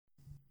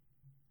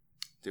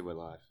Dude, we're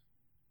live.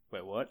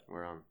 Wait, what?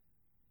 We're on.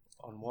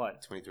 On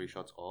what? 23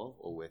 shots of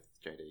or with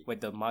JD? Wait,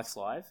 the mic's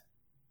live?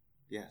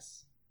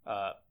 Yes.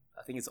 I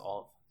think it's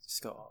off.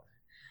 Just go off.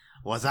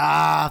 What's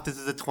up? This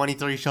is the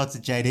 23 Shots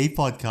of JD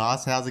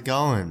podcast. How's it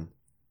going?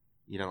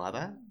 You don't like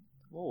that?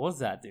 What was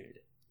that, dude?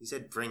 You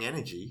said bring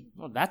energy.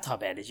 Not that type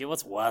of energy.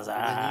 What's was And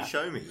then that? you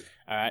show me.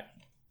 Alright.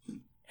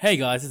 Hey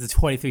guys, this is the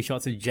 23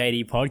 Shots of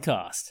JD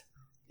podcast.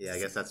 Yeah, I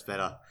guess that's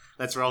better.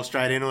 Let's roll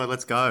straight into it.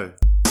 Let's go.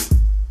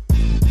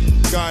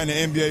 Guy in the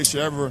NBA should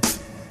ever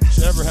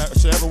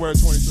wear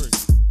 23.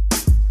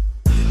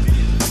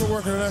 I've been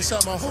working on that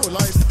shot my whole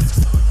life,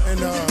 and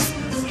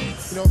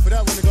for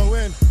that one to go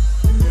in,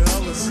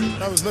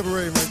 that was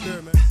liberating right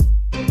there, man.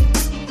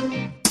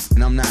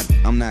 And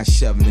I'm not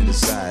shoving it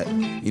aside,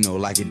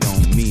 like it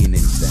don't mean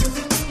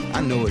anything.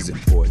 I know it's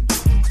important.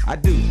 I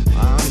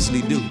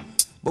honestly do.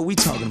 But we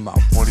talking about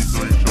 23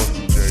 Shots of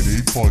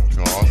JD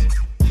podcast.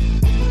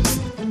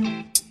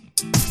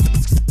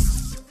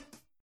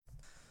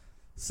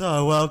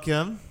 So,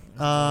 welcome.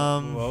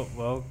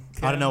 Well,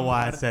 I don't know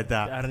why I said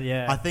that.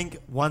 I think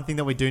one thing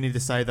that we do need to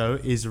say, though,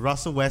 is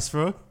Russell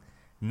Westbrook,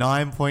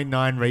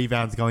 9.9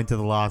 rebounds going to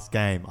the last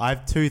game. I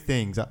have two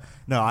things.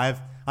 I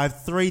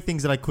have three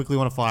things that I quickly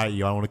want to fire at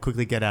you. I want to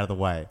quickly get out of the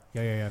way.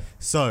 Yeah.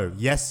 So,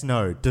 yes,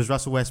 no. Does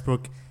Russell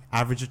Westbrook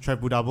average a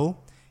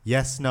triple-double?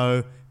 Yes,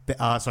 no.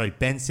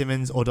 Ben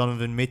Simmons or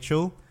Donovan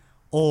Mitchell?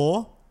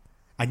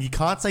 And you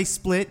can't say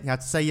split. You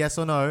have to say yes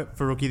or no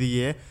for Rookie of the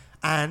Year.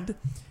 And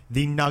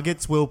the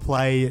Nuggets will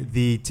play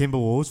the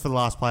Timberwolves for the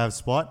last playoff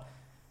spot.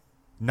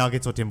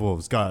 Nuggets or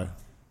Timberwolves? Go.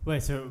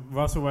 Wait, so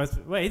Russell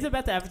Westbrook... Wait, he's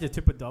about to average a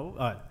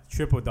triple-double?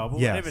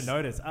 Triple-double? Yes. I didn't even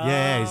notice.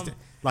 He's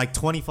like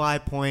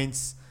 25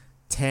 points,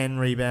 10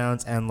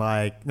 rebounds, and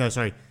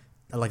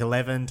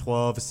 11,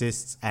 12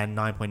 assists, and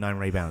 9.9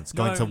 rebounds.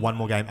 Going to one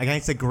more game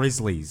against the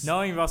Grizzlies.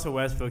 Knowing Russell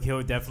Westbrook,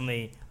 he'll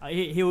definitely...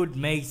 he would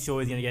make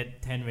sure he's going to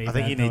get 10 rebounds. I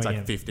think he needs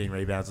 15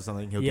 rebounds or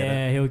something.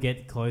 He'll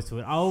get close to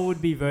it. I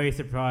would be very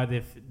surprised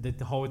if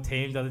the whole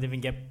team doesn't even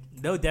get...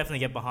 They'll definitely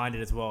get behind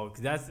it as well,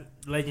 because that's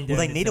legendary.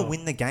 Well, they need to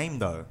win the game,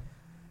 though.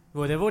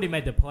 Well, they've already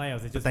made the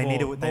playoffs. It's just they more, need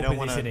to. They don't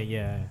want to.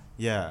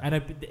 Yeah.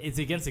 And it's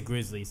against the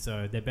Grizzlies,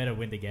 so they better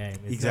win the game.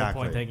 There's exactly.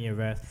 no point taking a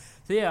rest.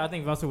 So yeah, I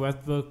think Russell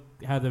Westbrook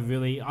has a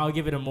really. I'll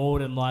give it a more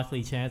than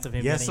likely chance of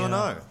him. Yes or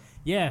no?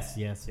 Yes.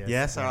 Yes.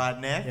 All right.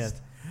 Next.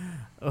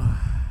 Yes.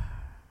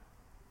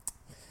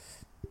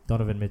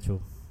 Donovan Mitchell.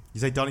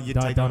 You say you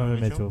take Donovan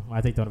Mitchell.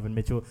 I take Donovan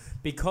Mitchell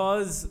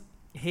because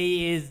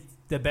he is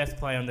the best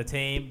player on the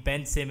team.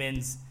 Ben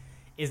Simmons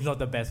is not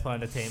the best player on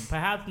the team.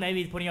 Perhaps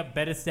maybe he's putting up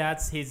better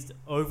stats. His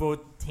overall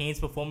team's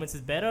performance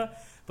is better,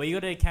 but you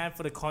got to account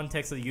for the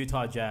context of the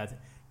Utah Jazz.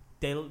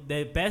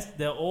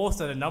 They're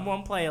also the number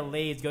one player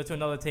leaves, go to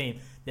another team.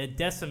 They're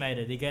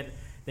decimated.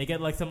 They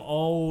get like some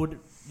old,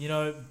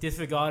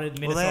 disregarded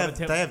Minnesota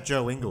team. They have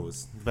Joe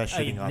Ingles, the best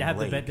shooting guard in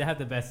the league. They have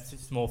the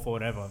best small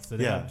forward ever. So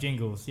they have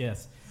Jingles,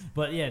 yes.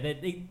 But yeah,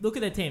 they look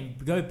at their team.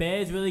 Gobert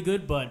is really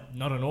good, but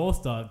not an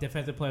all-star.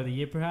 Defensive player of the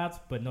year, perhaps,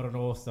 but not an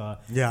all-star.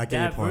 Yeah, I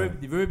get your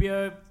point.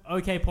 Rubio,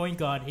 okay point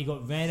guard. He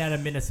got ran out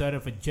of Minnesota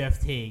for Jeff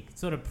Teague.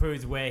 Sort of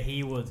proves where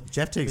he was.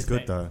 Jeff Teague's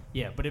good, though.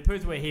 Yeah, but it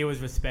proves where he was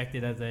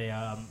respected as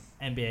a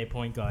NBA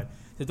point guard.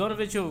 So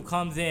Donovan Mitchell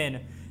comes in.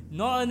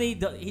 Not only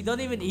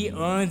he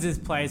earns his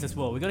place as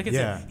well. We got to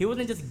consider he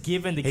wasn't just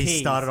given the keys. He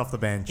started off the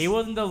bench. He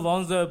wasn't the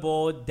Lonzo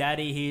Ball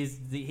daddy. He's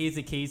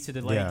the keys to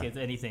the Lakers.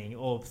 Anything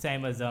or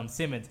same as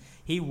Simmons.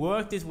 He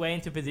worked his way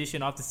into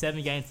position after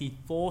 7 games. He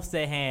forced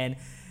their hand.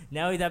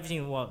 Now he's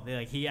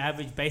averaging he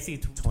averaged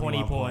basically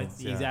 20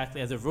 points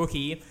exactly as a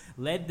rookie.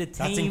 Led the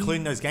team. That's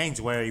including those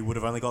games where he would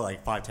have only got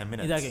 5-10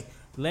 minutes. Exactly.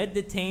 Led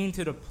the team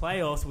to the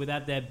playoffs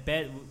without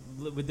their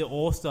with the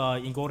All-Star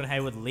in Gordon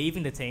Hayward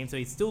leaving the team. So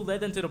he still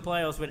led them to the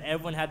playoffs when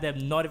everyone had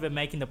them not even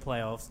making the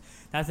playoffs.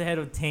 That's ahead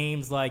of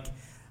teams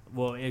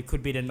it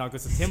could be the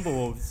Nuggets or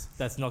Timberwolves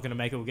that's not going to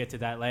make it. We'll get to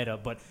that later.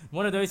 But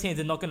one of those teams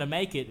that's not going to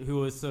make it, who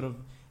was sort of,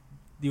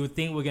 you would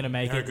think we're going to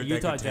make it,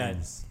 Utah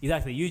Jazz.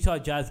 Exactly. Utah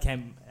Jazz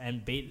came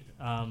and beat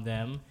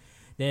them.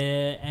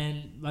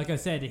 And like I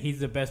said, he's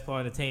the best player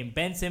on the team.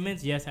 Ben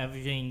Simmons, yes,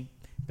 averaging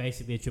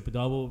basically a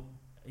triple-double.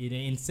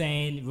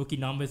 Insane rookie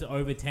numbers,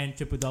 over 10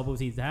 triple-doubles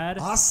he's had.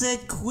 I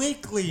said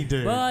quickly,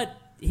 dude. But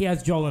he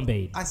has Joel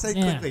Embiid. I said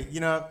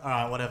quickly. All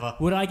right, whatever.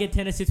 Would I get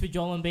 10 assists with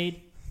Joel Embiid?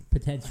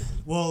 Potentially.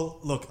 Well,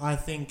 look, I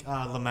think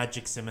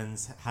LaMagic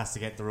Simmons has to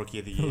get the Rookie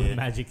of the Year.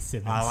 Magic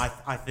Simmons.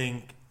 I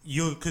think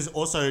because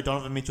also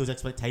Donovan Mitchell's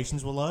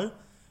expectations were low.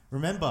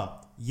 Remember,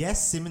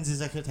 yes,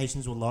 Simmons'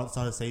 expectations were low at the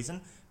start of the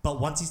season, but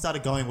once he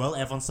started going well,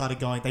 everyone started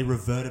going. They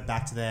reverted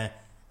back to their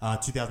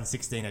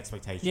 2016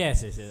 expectations.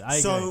 Yes. I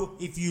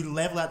agree. If you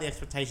level out the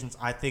expectations,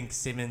 I think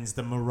Simmons,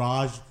 the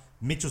Mirage,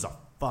 Mitchell's a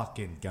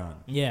fucking gun.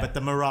 Yeah. But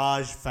the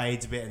Mirage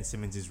fades a bit and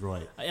Simmons is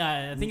right.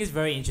 I think it's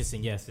very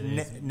interesting, yes.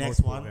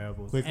 Next one,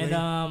 quickly. And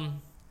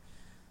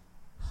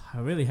I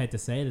really hate to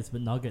say this,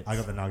 but Nuggets. I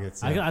got the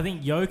Nuggets. Yeah. I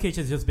think Jokic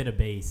has just been a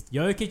beast.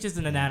 Jokic is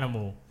an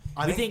animal.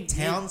 I think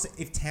Towns,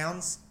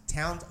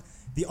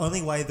 the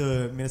only way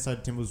the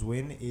Minnesota Timberwolves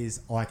win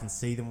is, I can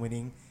see them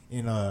winning,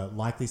 in a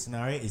likely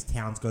scenario is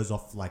Towns goes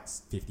off like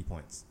 50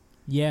 points.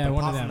 Yeah, But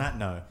one apart of from them.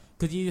 that, no.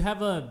 Because you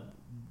have a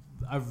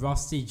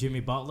rusty Jimmy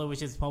Butler,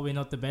 which is probably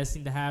not the best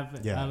thing to have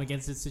Yeah.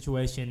 against this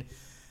situation.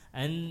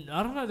 And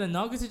I don't know, the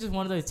Nuggets are just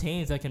one of those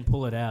teams that can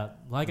pull it out.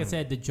 Like I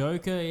said, the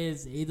Joker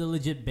is either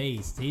legit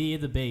beast. He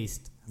is a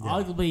beast. Yeah.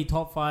 Arguably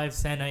top 5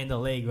 center in the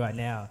league right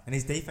now. And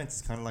his defense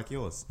is kind of like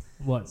yours.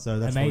 What? So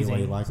that's amazing.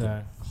 probably why you like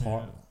So,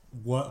 him.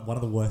 One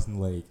of the worst in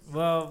the league.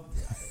 Well,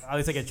 at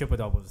least I get triple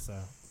doubles. So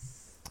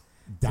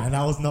Damn,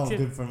 that was not Chip-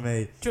 good for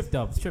me. trip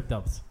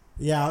dubs.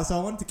 Yeah, so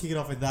I wanted to kick it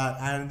off with that.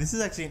 And this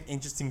is actually an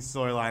interesting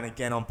storyline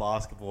again on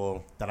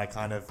basketball that I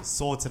kind of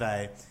saw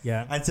today.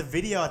 Yeah. And it's a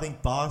video, I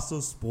think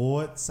Barstool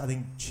Sports, I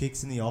think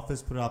Chicks in the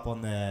Office put it up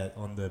on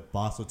the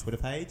Barstool Twitter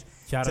page.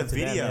 Shout It's out a to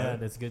video. them. Yeah,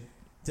 that's good.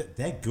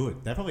 They're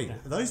good. They're probably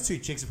those two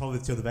chicks are probably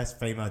two of the best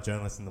female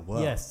journalists in the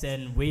world. Yes,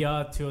 and we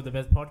are two of the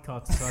best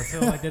podcasts. So I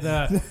feel like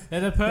they're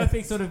the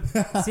perfect sort of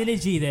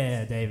synergy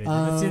there, David. The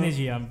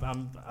synergy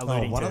I'm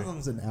alluding one to. of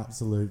them's an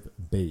absolute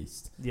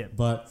beast. Yeah,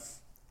 But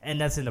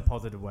and that's in a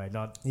positive way,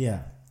 not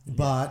yeah.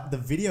 But the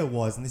video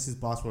was, and this is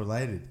basketball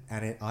related,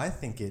 and I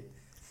think it,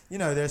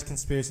 there's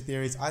conspiracy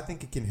theories. I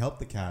think it can help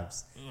the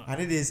Cavs. And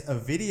it is a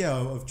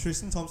video of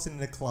Tristan Thompson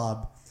in a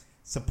club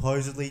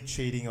supposedly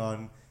cheating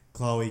on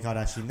Khloe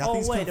Kardashian.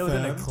 Nothing's it was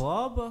in a confirmed.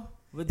 club?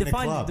 a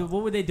Define, club.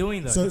 what were they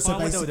doing though? So Define what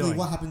they were basically, doing.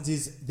 what happens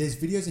is there's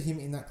videos of him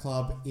in that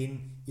club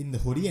in the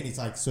hoodie, and he's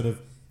like sort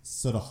of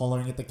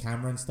hollering at the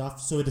camera and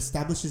stuff. So it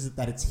establishes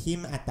that it's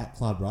him at that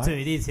club, right? So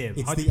it is him.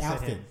 It's 100% the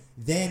outfit. him.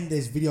 Then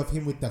there's video of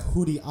him with the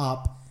hoodie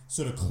up,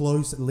 sort of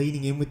close,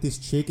 leaning in with this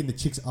chick, and the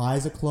chick's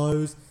eyes are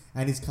closed,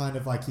 and he's kind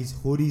of like his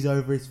hoodie's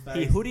over his face.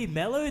 He hoodie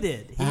mellowed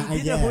it. He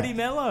did yeah. a hoodie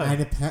mellow. And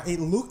it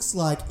looks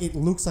like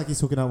he's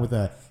hooking up with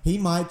her. He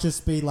might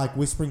just be like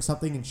whispering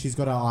something, and she's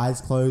got her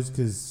eyes closed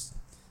because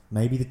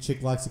maybe the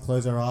chick likes to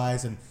close her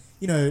eyes. And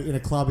in a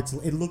club,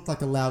 it looked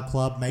like a loud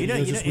club. Maybe he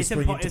was just it's,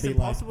 whispering it to it's be like.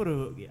 impossible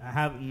to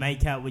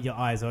make out with your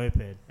eyes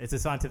open. It's a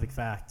scientific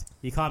fact.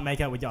 You can't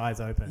make out with your eyes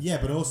open. Yeah,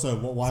 but also,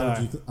 why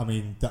So- would you? I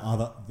mean,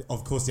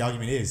 of course, the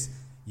argument is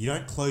you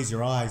don't close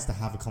your eyes to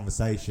have a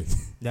conversation.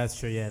 That's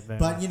true. Yeah, very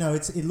But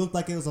much. it looked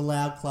like it was a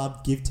loud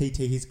club. Give TT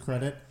his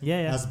credit.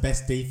 Yeah. That was the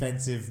best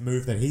defensive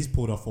move that he's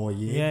pulled off all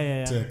year.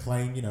 Yeah. To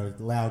claim,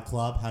 loud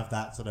club, have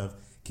that sort of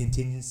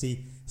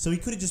contingency. So he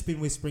could have just been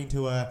whispering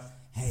to her,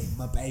 "Hey,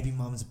 my baby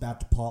mom's about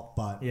to pop,"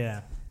 but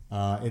Yeah.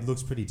 it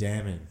looks pretty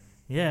damning.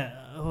 Yeah.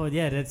 Oh,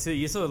 yeah. That's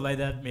you sort of laid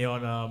that at me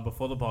on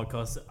before the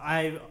podcast.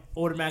 I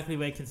automatically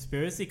went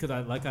conspiracy because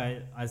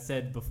I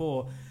said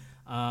before,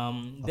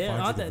 find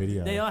you the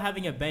video. they are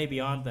having a baby,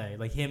 aren't they?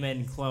 Like him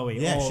and Chloe.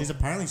 Yeah, Or she's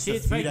apparently just a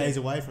she's few pregnant. days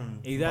away from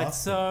Exactly. Boston.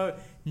 So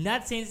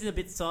that seems a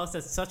bit sus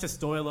that such a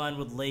storyline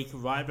would leak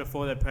right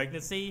before their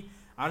pregnancy.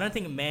 I don't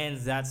think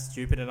man's that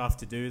stupid enough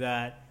to do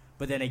that.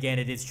 But then again,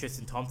 it is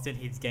Tristan Thompson.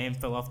 His game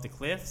fell off the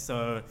cliff.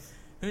 So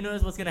who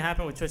knows what's going to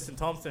happen with Tristan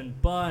Thompson.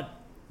 But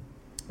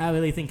I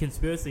really think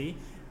conspiracy.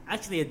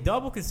 Actually, a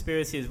double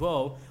conspiracy as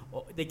well.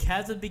 The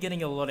Cavs have been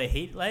getting a lot of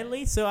heat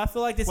lately. So I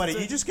feel like this Wait, is are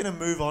you just going to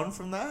move on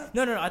from that?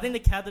 No. I think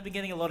the Cavs have been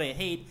getting a lot of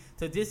heat.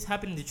 So this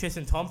happening to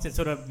Tristan Thompson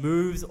sort of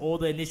moves all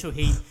the initial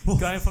heat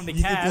going from the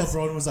You Cavs.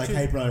 think LeBron was like, to-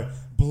 "Hey, bro,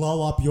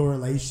 blow up your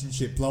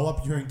relationship, blow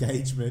up your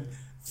engagement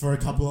for a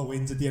couple of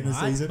wins at the end of the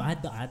season"? I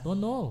don't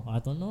know.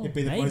 It'd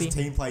be the Maybe. most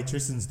team play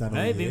Tristan's done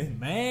all year.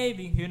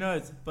 Maybe. Who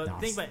knows? But Nah,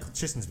 think about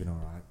Tristan's been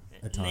alright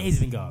at times. he's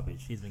been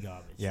garbage.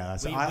 Yeah,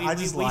 so We- I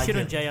we- just we like shit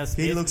on him. J.R.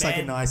 Smith, He looks like a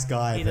man. nice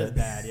guy. He does but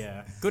bad,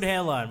 yeah. Good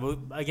hairline. Well,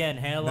 again,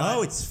 hairline.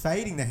 no, it's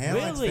fading. The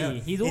hairline's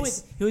really.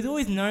 fading. He was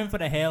always known for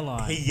the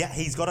hairline.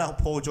 He's got a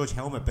Paul George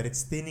helmet, but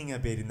it's thinning a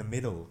bit in the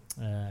middle.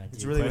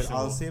 It's really weird.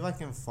 I'll see if I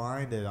can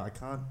find it. I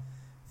can't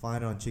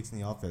find it on Chicks in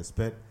the Office,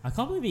 but I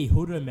can't believe he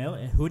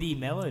hoodie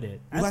mellowed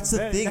it. Well, that's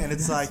the thing, and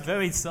it's that's like-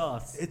 very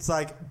sus. it's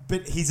like,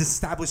 but he's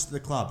established the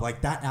club.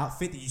 Like that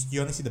outfit,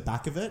 you only see the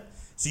back of it,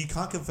 so you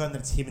can't confirm that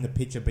it's him in the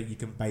picture, but you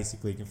can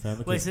basically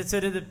confirm it. Wait, so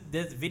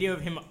there's video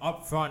of him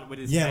up front with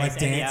his Yeah, face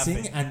like and the dancing,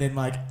 outfit. and then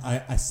like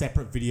a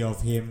separate video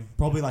of him,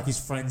 probably like his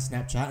friend's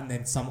Snapchat, and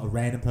then a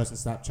random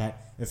person's Snapchat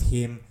of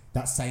him,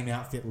 that same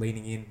outfit,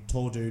 leaning in,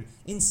 tall dude.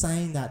 In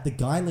saying that, the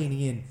guy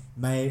leaning in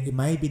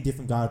may be a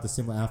different guy with a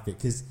similar outfit,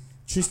 because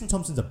Tristan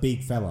Thompson's a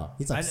big fella.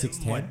 He's like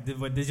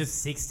 6'10". There's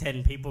just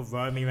 6'10" people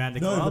roaming around the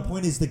No, club. the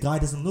point is the guy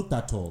doesn't look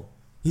that tall.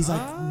 He's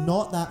like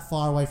not that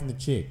far away from the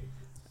chick.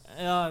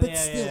 But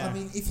still, I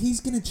mean, if he's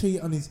gonna cheat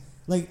on his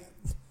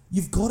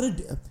you've got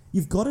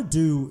to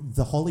do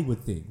the Hollywood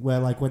thing where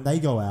like when they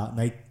go out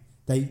and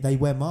they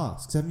wear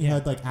masks. Haven't you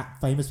heard like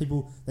famous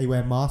people, they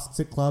wear masks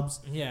at clubs?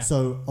 Yeah.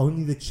 So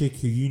only the chick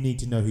who you need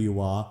to know who you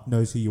are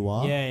knows who you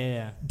are.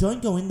 Yeah.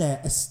 Don't go in there,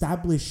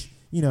 establish,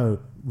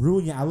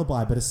 ruin your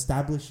alibi, but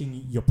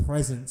establishing your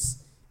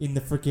presence in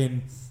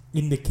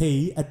the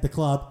key at the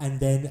club, and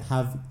then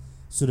have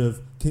sort of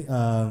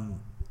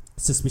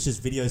suspicious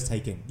videos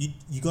taken.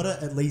 You got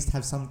to at least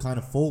have some kind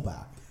of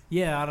fallback.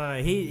 Yeah, I don't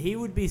know. He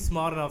would be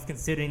smart enough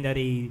considering that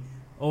he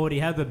already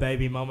had the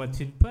baby mama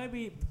to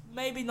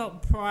maybe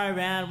not pry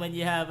around when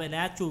you have an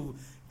actual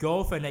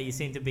girlfriend that you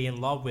seem to be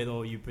in love with,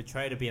 or you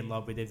portray to be in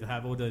love with, they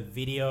have all the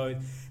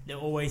videos. They're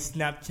always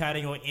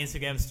Snapchatting or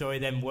Instagram story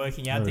them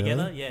working out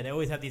together. really? Yeah, they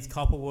always have these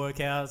couple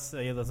workouts. So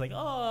you're just like,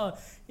 oh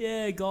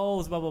yeah,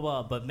 goals, blah blah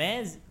blah. But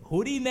man's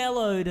hoodie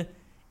mellowed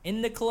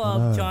in the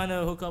club trying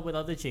to hook up with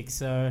other chicks.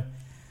 So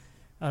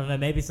I don't know.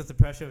 Maybe it's just the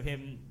pressure of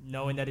him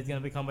knowing that he's gonna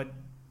become a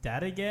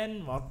dad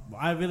again. Well,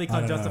 I really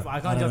can't justify. I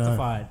can't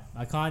justify it.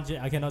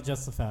 I cannot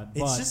justify it.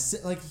 It's But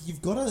just like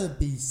you've got to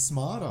be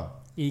smarter.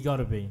 you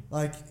gotta be.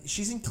 Like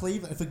she's in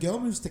Cleveland. If a girl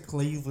moves to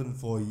Cleveland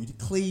for you, to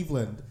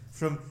Cleveland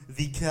from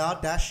the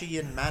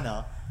Kardashian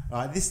manor,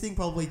 this thing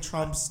probably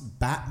trumps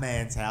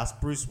Batman's house,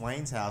 Bruce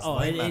Wayne's house. Oh,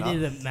 Wayne it Manor.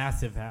 is a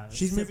massive house.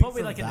 She's It's moving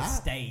probably from like an that?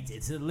 estate.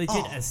 It's a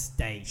legit Oh,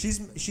 estate.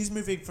 She's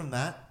moving from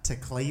that to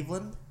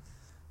Cleveland.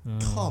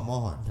 Come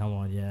on, Come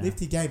on, yeah.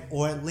 lift your game,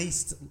 or at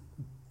least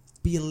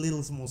be a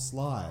little more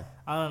sly.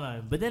 I don't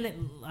know, but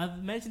then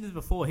I've mentioned this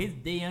before. His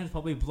DMs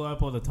probably blow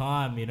up all the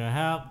time. You know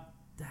how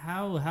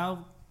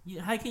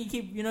can you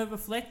keep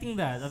reflecting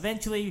that?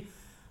 Eventually,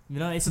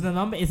 it's a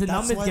number. It's a That's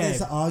numbers why game.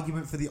 there's an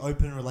argument for the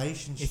open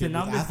relationship. It's a with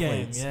numbers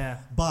game. athletes. Yeah.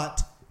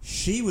 But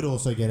she would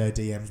also get her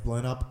DMs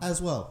blown up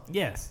as well.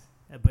 Yes,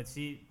 but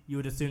you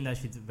would assume that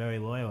she's very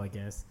loyal, I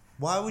guess.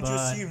 Why would you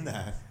But- assume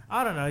that?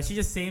 I don't know. She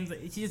just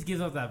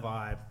gives off that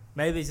vibe.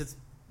 Maybe it's just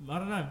I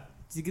don't know.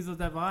 She gives off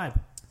that vibe.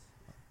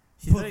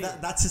 She's But very,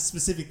 that's a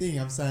specific thing.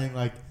 I'm saying,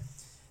 like,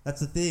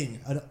 that's the thing.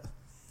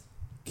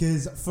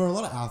 Because for a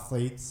lot of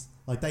athletes,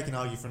 like, they can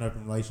argue for an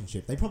open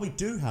relationship. They probably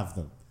do have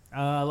them.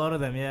 a lot of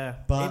them, yeah.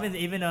 But-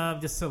 even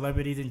just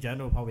celebrities in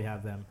general probably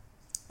have them.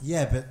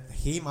 Yeah, but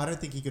I don't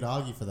think he could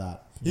argue for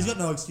that. He's got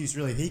no excuse,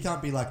 really. He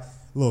can't be like,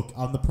 look,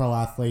 I'm the pro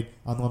athlete.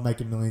 I'm the one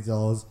making millions of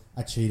dollars.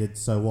 I cheated,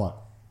 so what?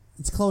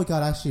 It's Khloe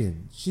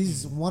Kardashian.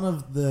 She's one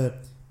of the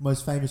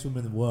most famous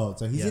women in the world,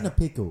 so he's Yeah. in a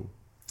pickle.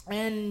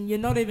 And you're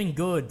not even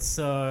good,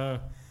 so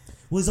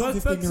Well, he's on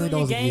 $15 focus on million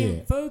your a game.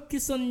 year.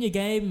 Focus on your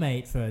game,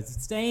 mate.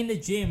 First, stay in the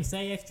gym,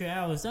 stay extra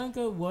hours. Don't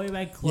go worry about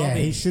Yeah,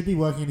 clubbing. he should be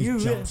working on his You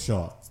jump re-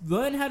 shot.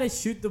 Learn how to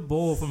shoot the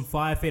ball from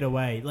 5 feet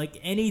away. Like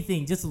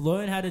anything, just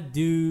learn how to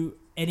do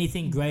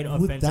anything great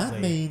Would offensively. that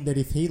mean that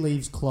if he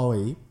leaves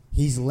Chloe,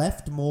 he's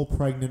left more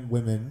pregnant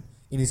women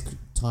in his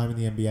time in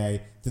the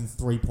NBA than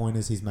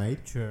 3-pointers he's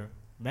made? True.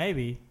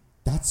 Maybe.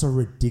 That's a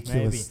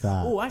ridiculous Maybe.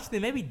 stat. Oh, actually,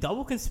 maybe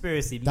double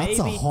conspiracy. That's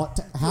maybe a hot.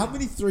 How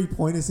many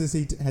 3-pointers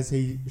has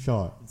he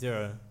shot?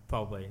 zero.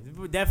 Probably.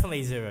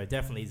 Definitely zero.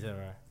 Definitely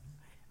zero.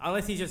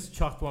 Unless he just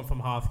chucked one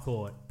from half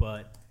court,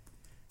 but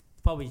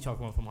probably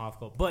chucked one from half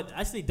court. But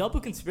actually,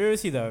 double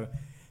conspiracy though.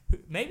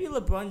 Maybe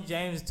LeBron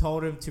James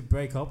told him to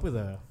break up with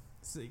her,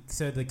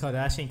 so the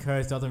Kardashian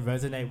curse doesn't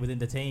resonate within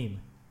the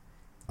team.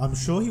 I'm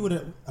sure he would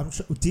have. I'm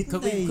sure. Didn't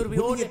Could we- they? could we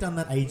Wouldn't all he have get- done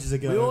that ages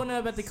ago? We all know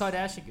about the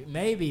Kardashian,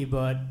 maybe,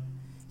 but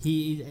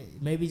he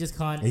maybe just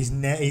can't. He's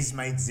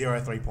made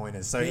 0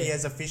 3-pointers, so he Yeah.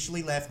 has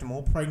officially left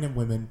more pregnant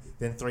women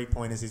than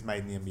 3-pointers he's made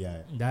in the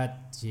NBA.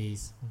 That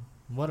jeez,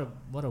 what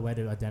a way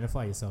to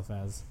identify yourself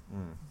as.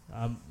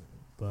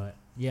 But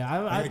yeah,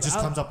 I it just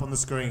comes up on the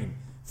screen.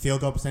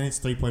 Field goal percentage,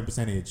 3-point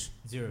percentage,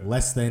 zero.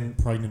 less than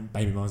pregnant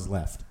baby moms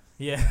left.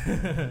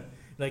 Yeah.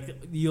 Like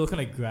you look on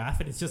a graph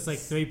and it's just like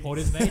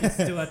 3-pointers made.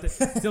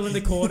 It's still in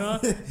the corner.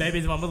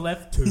 Baby's mama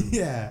left 2.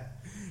 Yeah,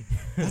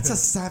 that's a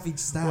savage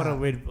stat. What a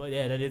weird.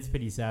 Yeah, that is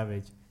pretty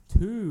savage.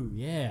 2.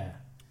 Yeah.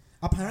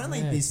 Apparently,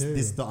 Yeah, too.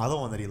 the other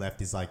one that he left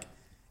is like,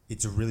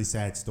 it's a really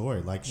sad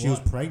story. Like she was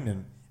What?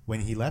 pregnant when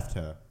he left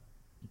her.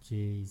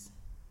 Jeez.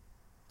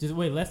 Just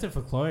wait, left it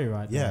for Chloe,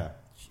 right? Yeah.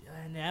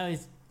 Now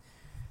he's.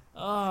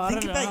 Oh, I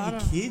Think don't know. about I your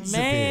don't- kids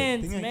Man,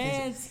 a bit. Think about your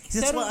man. kids.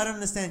 That's why I don't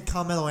understand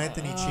Carmelo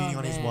Anthony cheating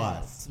on his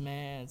wife.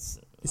 Man.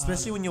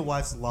 Especially when your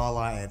wife's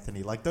Lala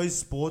Anthony. Like those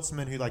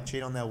sportsmen who like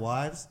cheat on their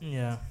wives.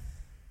 Yeah.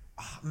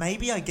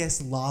 Maybe I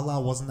guess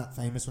Lala wasn't that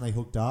famous when they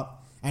hooked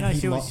up. And No, he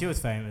she was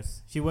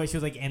famous. She was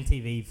like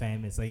MTV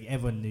famous. Like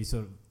everyone knew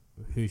sort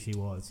of who she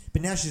was.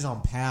 But now she's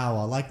on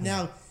Power. Like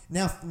now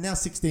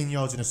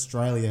 16-year-olds in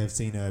Australia have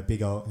seen her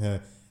big old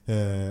her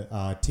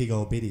Tig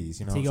Old Biddies.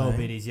 You know Tig what I'm Old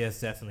saying? Biddies, yes,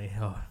 definitely.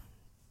 Oh,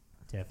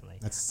 definitely.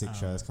 That's a sick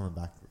show. That's coming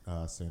back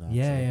soon. Actually.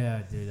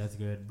 Yeah, dude, that's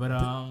good. But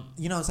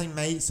You know what I'm saying,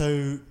 mate?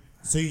 So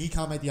he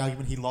can't make the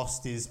argument he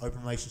lost his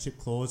open relationship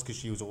clause because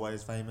she was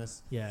always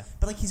famous. yeah.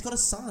 But like he's got a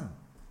son.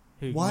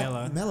 Who? Why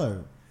Mello.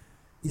 Mello?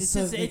 It's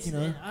so, just, like, it's, you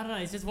know. I don't know.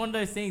 It's just one of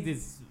those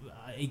things.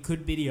 It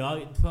could be the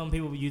argument. Some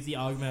people use the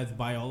argument as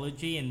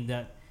biology, and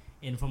that,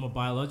 and from a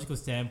biological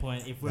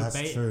standpoint, if we're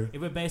That's true. if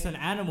we're based on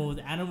animals,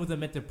 animals are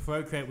meant to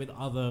procreate with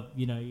other.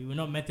 You know, we're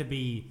not meant to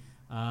be,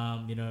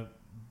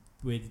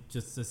 with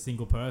just a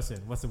single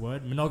person. What's the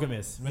word?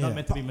 Monogamous. We're Yeah. not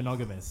meant to be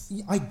monogamous.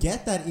 I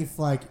get that if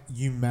like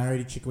you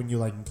married a chick when you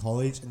were like in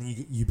college and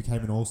then you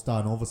became an all-star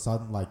and all of a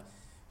sudden like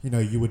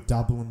you were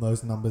doubling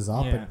those numbers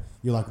up Yeah. and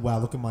you're like, wow,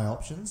 look at my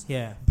options.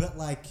 Yeah. But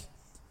like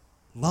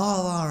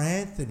Lala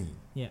Anthony.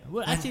 Yeah.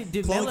 Well, And actually,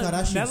 dude, Khloe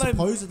Kardashian, Mello,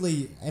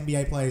 supposedly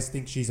NBA players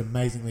think she's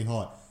amazingly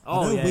hot.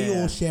 Oh, I know yeah, we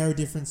yeah. all share a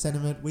different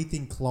sentiment. We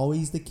think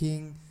Chloe's the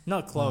king.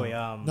 not Chloe.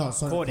 no,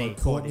 sorry, Courtney.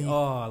 Courtney.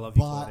 Oh, I love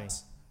you, Courtney.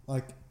 But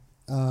like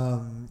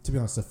to be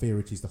honest, Sophia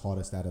Richie's the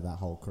hottest out of that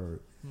whole crew.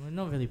 Well,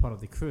 not really part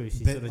of the crew.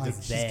 She's But sort of like,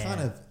 just she's there.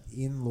 kind of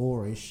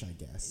in-law-ish, I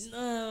guess.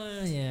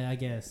 Yeah, I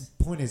guess.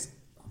 Point is,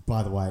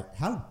 by the way,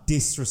 how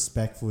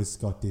disrespectful is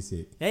Scott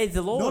Disick? Hey,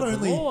 the Lord. Not the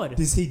only Lord.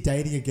 is he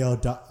dating a girl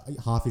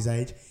half his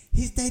age,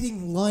 he's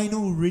dating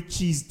Lionel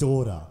Richie's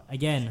daughter.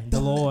 Again, the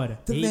Lord.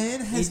 The man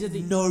has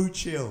he's no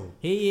chill.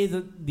 He is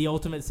the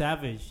ultimate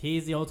savage. He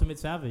is the ultimate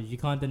savage. You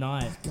can't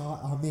deny it. God,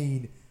 I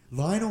mean,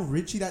 Lionel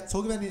Richie,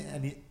 talk about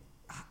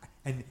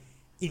an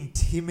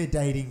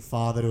intimidating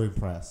father to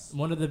impress.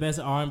 One of the best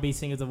R&B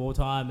singers of all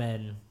time,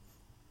 and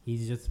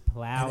he's just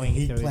plowing. And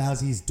he through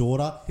plows his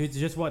daughter. Who's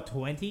just what,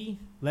 20?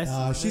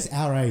 Less. She's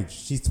our age.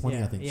 She's 20,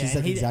 Yeah, I think. yeah, She's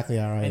and like exactly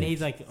our age. And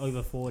he's like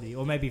over 40,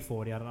 or maybe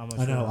 40. I'm not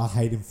I sure. know. I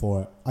hate him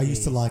for it. I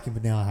used to Jeez. like him,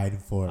 but now I hate him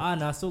for it.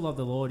 No, I still love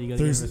the Lord. You gotta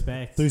give him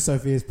respect. Through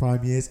Sophia's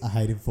prime years, I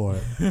hate him for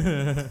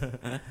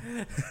it.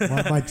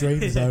 my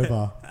dream is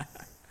over.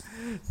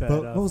 Fair But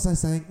enough. what was I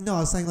saying? No, I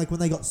was saying like when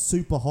they got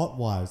super hot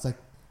wives, like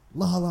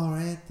Lala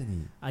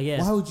Anthony.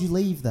 Yeah. Why would you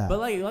leave that? But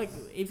like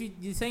if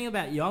you're saying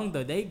about young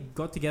though, they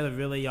got together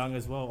really young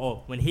as well.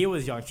 Oh, when he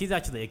was young, she's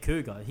actually a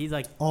cougar. He's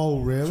like, oh,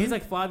 really? she's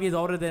like 5 years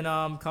older than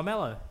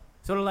Carmelo.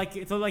 Sort of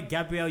like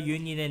Gabrielle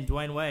Union and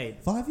Dwayne Wade.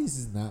 5 years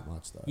isn't that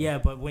much though. Yeah,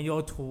 but when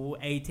you're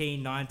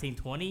 18, 19,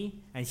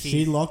 20, and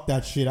she locked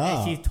that shit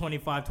up. and she's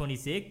 25,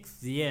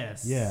 26,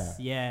 yes. Yeah.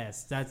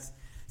 Yes, that's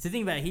the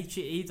thing about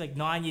he's like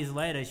 9 years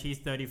later, she's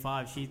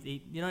 35.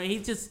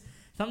 He's just,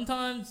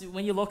 sometimes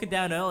when you lock it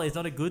down early, it's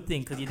not a good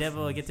thing because you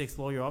never get to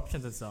explore your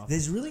options and stuff.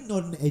 There's really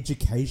not an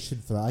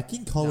education for that. Like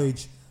in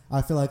college,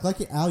 I feel like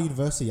at our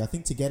university, I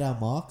think to get our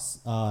marks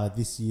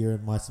this year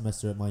in my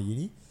semester at my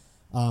uni,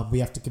 we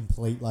have to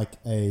complete like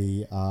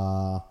a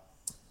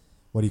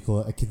what do you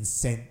call it? A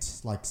consent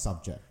like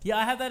subject. Yeah,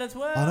 I have that as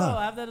well. I know.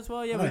 I have that as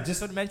well. Yeah, I know, we just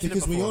sort of mentioned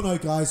because it before. we all know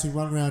guys who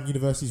run around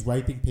universities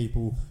raping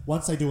people.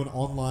 Once they do an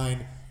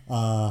online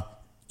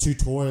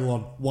tutorial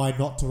on why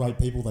not to rape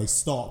people, they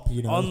stop.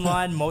 You know,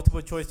 Online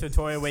multiple choice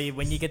tutorial where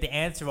when you get the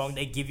answer wrong,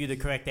 they give you the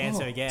correct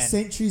answer again.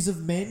 Centuries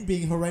of men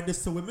being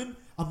horrendous to women.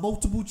 A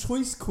multiple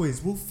choice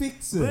quiz will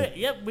fix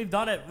it. We've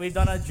done it. We've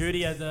done our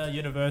duty as a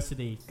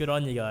university. Good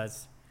on you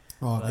guys.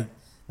 Oh, But-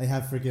 they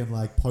have freaking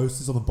like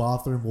posters on the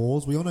bathroom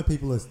walls. We all know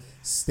people are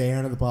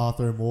staring at the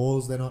bathroom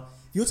walls. They're not.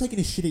 If you're taking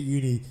a shit at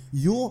uni,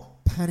 you're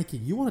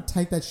panicking. You want to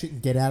take that shit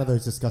and get out of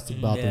those disgusting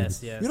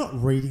bathrooms. yes. You're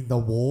not reading the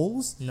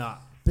walls. Nah.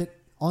 But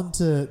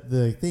onto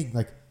the thing,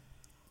 like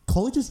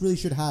colleges really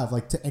should have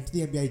like to enter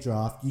the NBA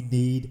draft, you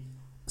need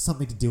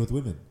something to deal with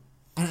women,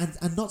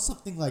 and not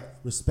something like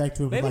respect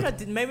women.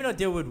 Maybe not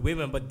deal with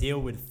women, but deal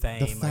with fame.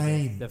 The I guess.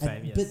 fame, The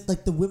fame, yes. But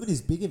like the women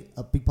is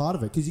a big part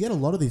of it because you get a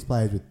lot of these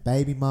players with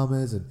baby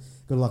mamas and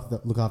got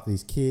to look after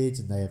these kids,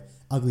 and they have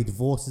ugly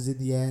divorces in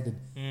the end.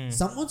 And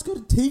someone's got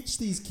to teach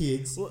these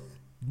kids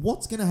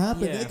what's going to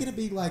happen. Yeah. They're going to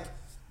be like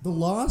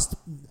the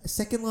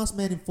second last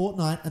man in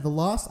Fortnite, and the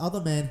last other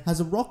man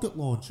has a rocket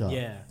launcher.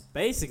 Yeah,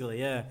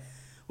 basically, yeah.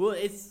 Well,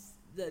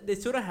 they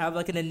sort of have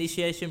like an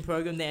initiation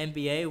program, the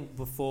NBA,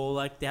 before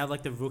like they have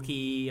like the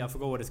rookie, I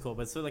forgot what it's called,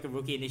 but it's sort of like a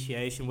rookie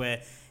initiation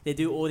where they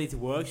do all these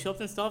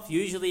workshops and stuff,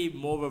 usually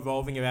more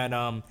revolving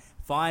around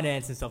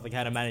finance and stuff, like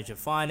how to manage your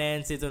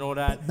finances and all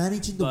that. But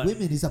managing the But,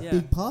 women is a yeah,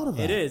 big part of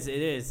that. It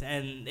is,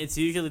 and it's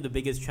usually the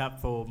biggest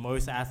trap for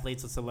most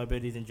athletes or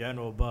celebrities in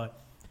general. But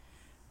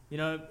you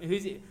know,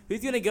 who's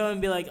gonna go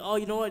and be like, oh,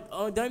 you know what?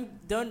 Oh,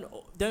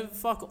 don't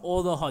fuck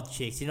all the hot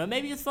chicks. You know,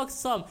 maybe just fuck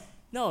some.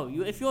 No,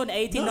 if you're an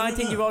 18,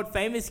 19-year-old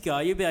famous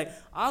guy, you'd be like,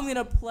 I'm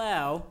gonna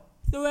plow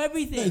through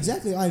everything. No,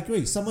 exactly, I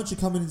agree. Someone should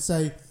come in and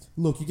say,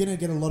 look, you're going to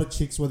get a lot of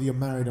chicks whether you're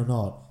married or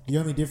not. The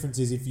only difference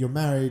is if you're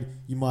married,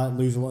 you might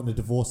lose a lot in a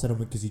divorce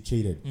settlement because you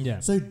cheated. Yeah.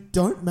 So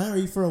don't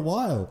marry for a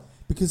while,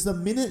 because the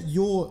minute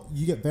you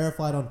get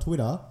verified on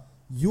Twitter,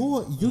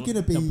 you're going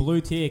to be... The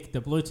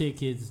blue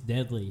tick is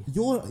deadly.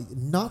 Your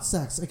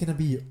nutsacks are going to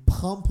be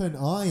pumping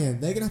iron.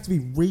 They're going to have to be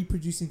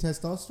reproducing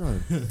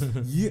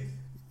testosterone. You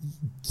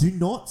do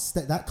not...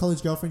 that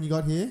college girlfriend you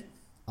got here,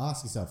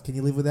 ask yourself, can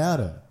you live without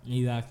her?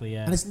 Exactly,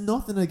 yeah. And it's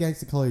nothing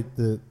against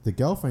the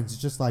girlfriends.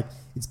 It's just like,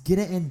 it's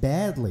gonna end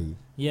badly.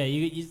 Yeah,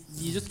 you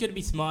just got to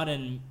be smart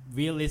and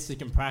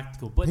realistic and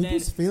practical. But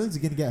People's feelings are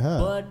gonna get hurt.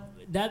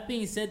 But that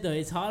being said, though,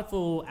 it's hard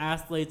for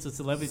athletes or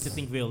celebrities to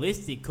think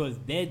realistic because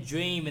their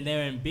dream and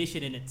their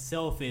ambition in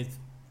itself is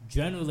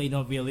generally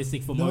not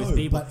realistic for most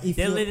people. But if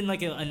They're you're- living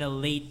like an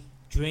elite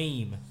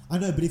dream. I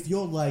know, but if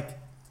you're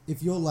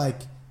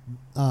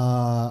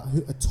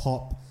a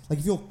top, like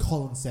if you're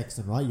Colin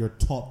Sexton, right? You're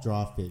a top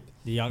draft pick.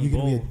 The young You're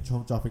gonna bull. be a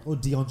top draft pick, or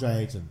DeAndre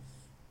Ayton.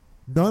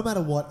 No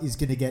matter what, is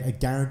gonna get a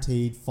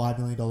guaranteed $5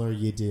 million a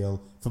year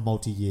deal for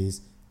multi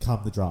years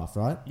come the draft,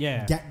 right?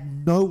 Yeah.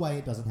 No way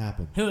it doesn't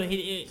happen.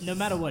 No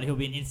matter what, he'll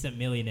be an instant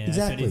millionaire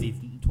Exactly. as soon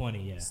as he's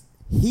 20,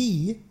 yeah.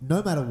 He,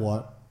 no matter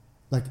what,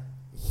 like,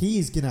 he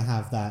is going to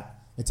have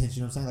that attention.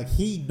 You know what I'm saying? Like,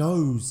 he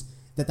knows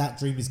that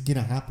dream is going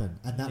to happen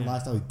and that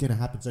lifestyle is going to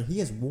happen. So he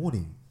has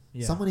warning.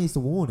 Yeah. Someone needs to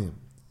warn him.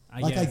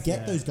 I guess,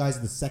 get those guys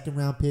in the second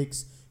round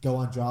picks go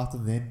undrafted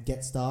and then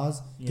get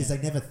stars because they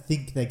never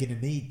think they're going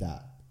to need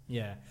that.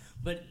 Yeah,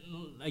 but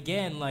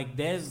again, like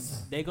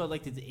they got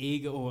like this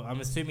ego, or I'm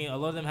assuming a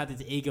lot of them had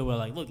this ego where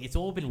like, look, it's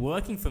all been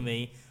working for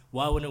me.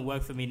 Why wouldn't it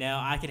work for me now?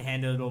 I can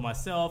handle it all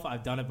myself.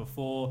 I've done it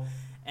before,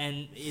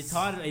 and it's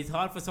hard. It's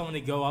hard for someone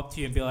to go up to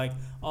you and be like,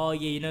 oh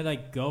yeah, you know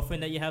that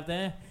girlfriend that you have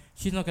there?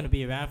 She's not going to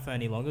be around for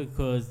any longer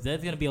because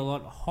there's going to be a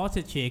lot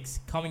hotter chicks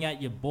coming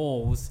at your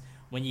balls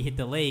when you hit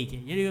the league.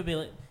 You're going to be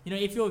like, you know,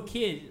 if you're a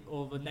kid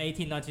or an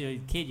 18,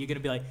 19-year-old kid, you're going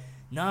to be like,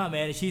 nah,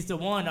 man, she's the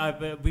one.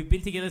 We've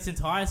been together since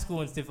high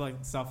school and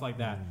stuff like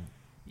that.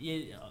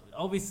 Yeah,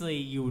 obviously,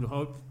 you would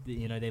hope that,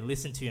 you know, they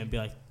listen to you and be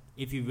like,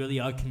 if you really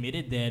are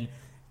committed, then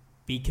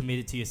be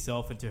committed to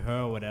yourself and to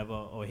her or whatever,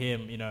 or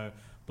him, you know.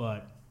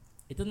 But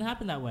it doesn't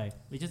happen that way.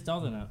 It just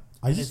doesn't.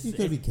 I just think you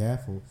gotta be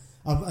careful.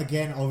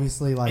 Again,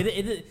 obviously, like, but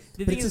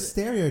it's a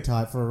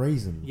stereotype for a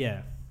reason.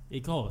 Yeah,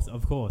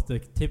 of course. The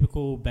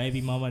typical baby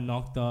mama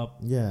knocked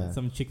up,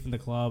 some chick from the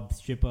club,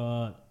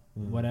 stripper,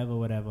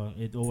 whatever.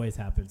 It always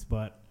happens,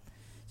 but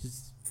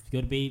just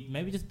got to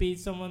be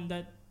someone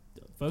that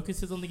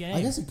focuses on the game.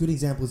 I guess a good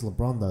example is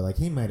LeBron, though. Like,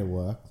 he made it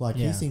work. Like,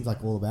 he seems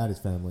like all about his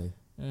family.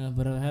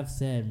 But I have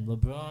said,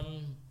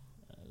 LeBron,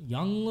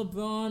 young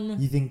LeBron,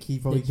 you think he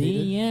probably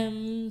cheated?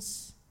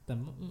 DMs.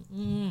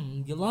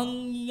 Young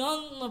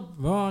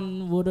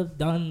LeBron would have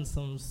done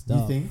some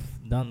stuff. You think?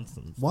 Done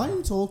some stuff. Why are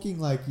you talking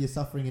like you're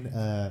suffering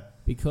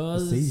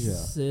because a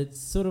seizure? It's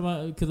sort of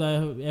because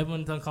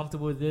everyone's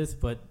uncomfortable with this,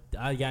 but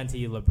I guarantee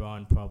you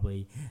LeBron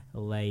probably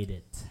laid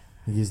it.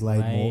 He's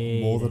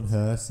laid more than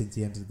her since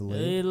he entered the league.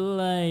 He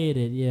laid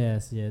it,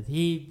 yes.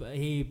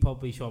 He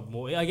probably shot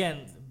more.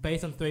 Again,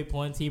 based on 3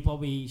 points, he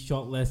probably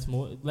shot less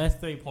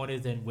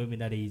 3-pointers than women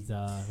that he's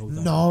hooked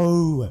up.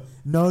 No,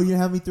 you know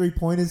how many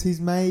 3-pointers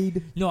he's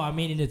made? No, I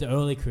mean in his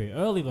early career.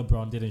 Early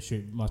LeBron didn't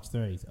shoot much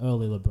threes.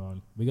 Early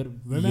LeBron, we got to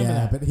remember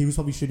that. But he was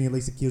probably shooting at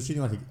least he was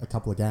shooting like a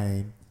couple a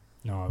game.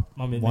 No,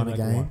 I mean one a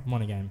game.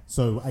 One a game.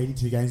 So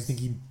 82 games. You think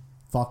he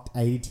fucked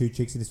 82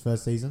 chicks in his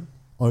first season?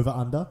 Over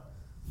under.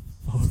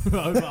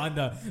 Over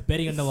under,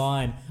 betting on the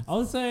line.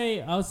 I'll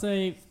say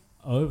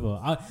over.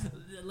 I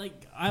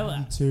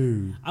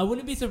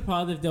wouldn't be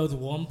surprised if there was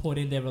one point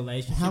in their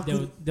relationship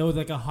there was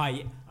like a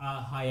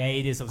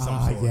hiatus of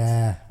some sort.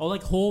 Yeah. Or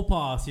like hall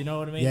pass, you know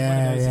what I mean?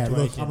 Yeah.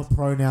 Look, I'm a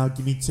pro now.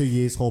 Give me 2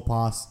 years hall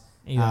pass.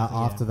 Exactly,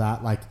 after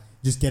that, like,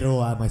 just get it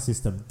all out of my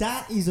system.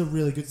 That is a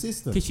really good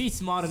system. Because she's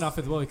smart enough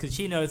as well. Because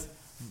she knows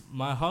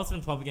my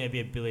husband's probably going to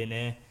be a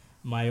billionaire.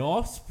 My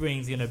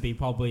offspring's going to be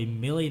probably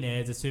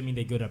millionaires, assuming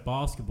they're good at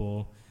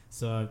basketball.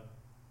 So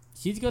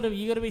you got to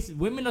be.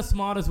 Women are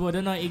smart as well.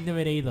 They're not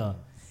ignorant either.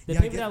 The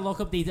people that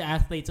lock up these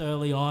athletes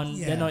early on,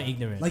 they're not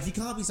ignorant. Like, you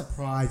can't be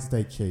surprised if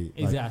they cheat.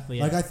 Exactly.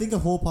 Like, I think a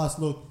hall pass,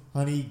 look,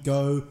 honey,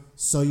 go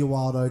sow your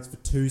wild oats for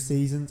 2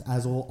 seasons,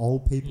 as all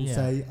old people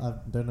say. I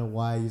don't know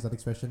why I use that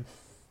expression.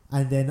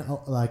 And then,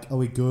 are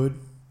we good?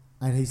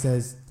 And he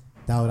says,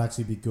 that would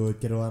actually be good.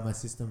 Get it all out of my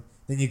system.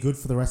 Then you're good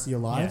for the rest of your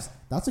lives. Yeah.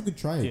 That's a good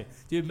trade. Yeah.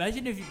 Dude,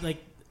 imagine if you,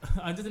 like,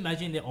 I'm just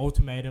imagining the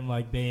ultimatum,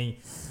 like, being,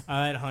 all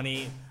right,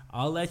 honey,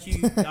 I'll let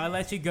you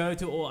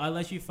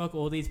fuck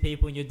all these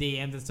people in your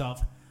DMs and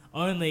stuff.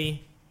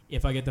 Only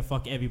if I get to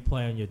fuck every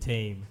player on your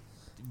team.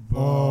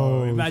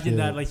 Bro, imagine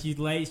that. Like, she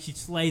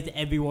slays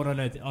everyone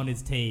on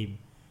his team.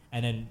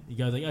 And then he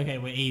goes like, okay,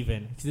 we're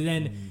even. So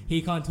then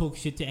he can't talk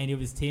shit to any of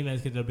his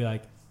teammates because they'll be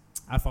like,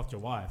 I fucked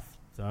your wife.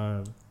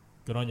 So,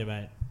 good on you,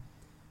 mate.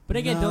 But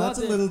again, that's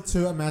a little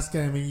too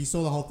emasculating. I mean, you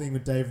saw the whole thing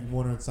with David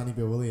Warner and Sonny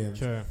Bill Williams.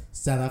 Sure.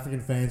 South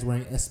African fans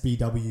wearing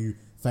SBW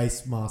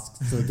face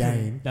masks to the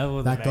game.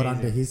 that got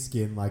under his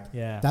skin. Like,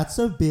 that's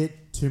a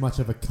bit too much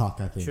of a cuck,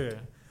 I think. Sure.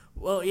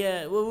 Well,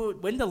 yeah. Well,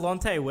 when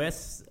Delonte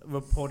West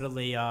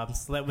reportedly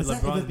slept with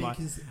LeBron's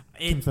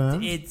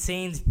mom, it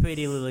seems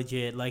pretty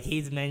legit. Like,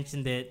 he's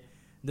mentioned it.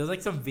 There's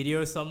like some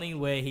video or something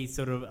where he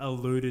sort of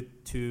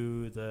alluded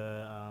to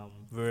the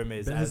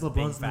rumors. But has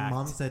LeBron's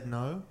mom said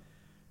no?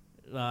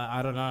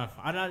 I don't know.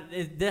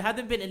 There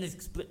hasn't been an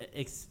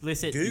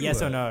explicit Google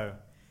yes or no.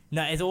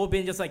 No, it's all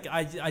been just like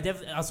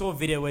I saw a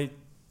video where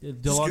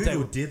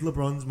Delonte. Did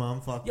LeBron's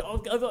mom fuck? Yeah,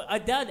 I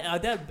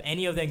doubt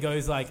any of them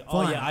goes like,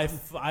 oh Fine. yeah,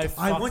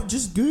 I want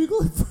just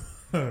Google it.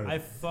 Bro.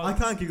 I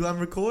can't Google. I'm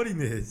recording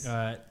this. All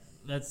right,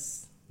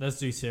 let's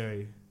do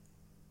Siri.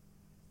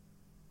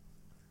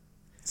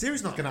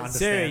 Siri's not going to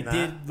understand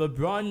that. Did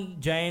LeBron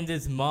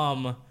James's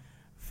mom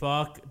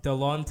fuck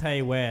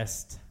Delonte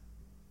West?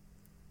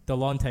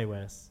 Delonte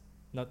West,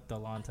 not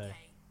Delonte.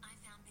 Okay, I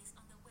found this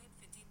on the web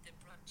for did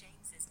LeBron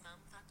James's mum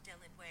fuck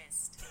Dylan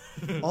West.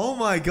 Oh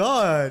my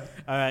god!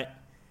 All right,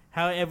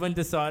 how everyone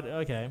decided?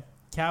 Okay,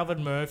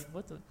 Calvin Murphy.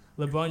 What the?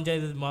 LeBron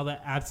James's mother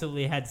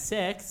absolutely had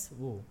sex.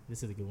 Ooh,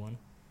 this is a good one.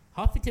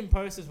 Huffington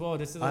Post as well.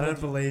 I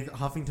don't believe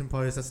Huffington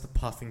Post. That's the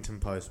Puffington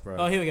Post, bro.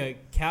 Oh, here we go.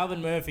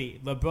 Calvin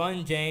Murphy.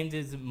 LeBron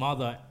James's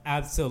mother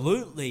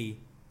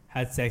absolutely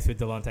had sex with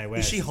Delonte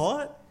West. Is she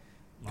hot?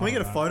 Can we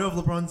get a photo of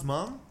LeBron's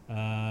mum?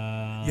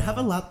 You have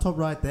a laptop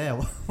right there.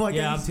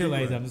 Yeah, I'm too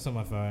lazy. I'm just on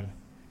my phone.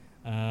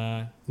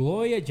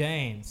 Gloria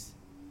James.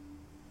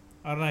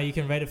 I don't know. You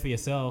can rate it for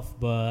yourself,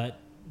 but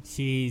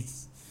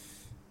she's.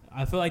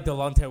 I feel like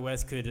Delonte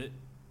West could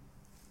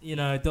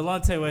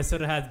Delonte West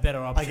sort of has better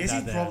I options. guess he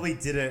out there. probably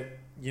did it,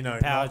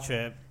 power not-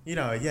 trip.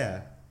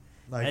 yeah.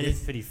 Like, That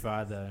is pretty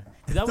fried though.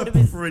 'Cause that would have a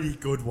been. pretty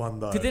good one,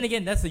 though. Because then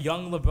again, that's a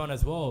young LeBron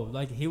as well.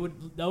 Like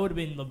that would have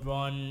been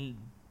LeBron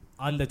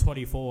under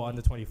 24,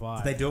 under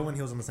 25. Did they do it when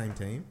he was on the same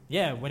team?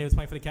 Yeah, when he was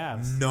playing for the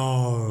Cavs.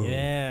 No.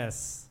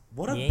 Yes.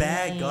 What a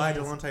bad guy Yes.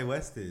 Delonte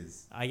West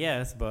is. I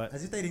guess, but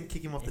As if they didn't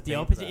kick him off the if the,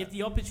 team. for that. if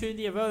the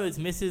opportunity arose,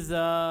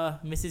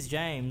 Mrs.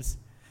 James,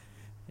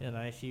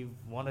 she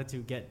wanted to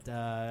get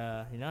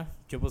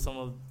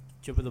dribble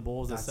the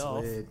balls That's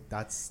herself. weird.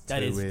 That's That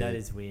too is weird. that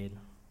is weird.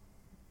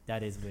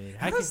 That is weird.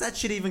 How does that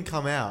shit even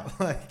come out?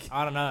 Like,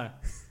 I don't know.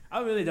 I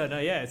really don't know.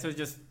 Yeah, so it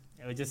just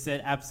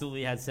said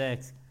absolutely had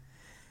sex.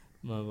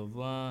 Blah blah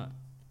blah.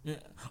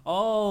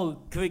 Oh,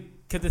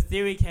 because the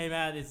theory came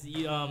out. It was a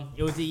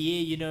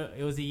year.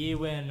 It was a year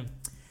when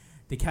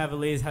the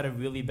Cavaliers had a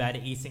really bad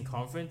Eastern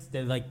Conference.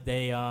 They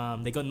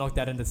got knocked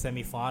out in the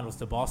semifinals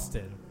to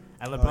Boston,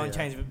 and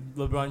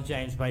LeBron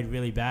James played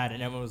really bad,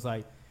 and everyone was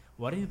like,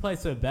 "Why did he play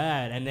so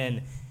bad?" And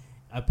then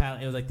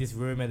apparently it was like this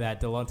rumor that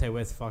Delonte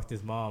West fucked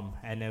his mom,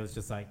 and it was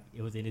just like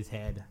it was in his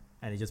head,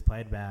 and he just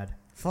played bad.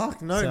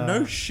 fuck, no, So-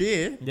 no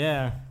shit.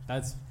 Yeah,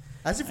 that's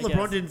As if I LeBron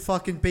guess. didn't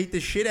fucking beat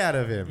the shit out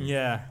of him.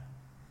 yeah.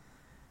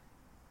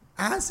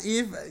 As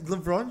if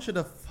LeBron should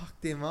have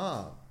fucked him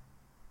up.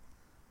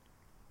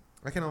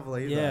 I cannot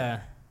believe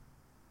Yeah.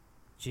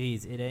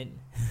 Jeez, it ain't.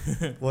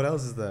 that. What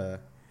else is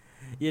there?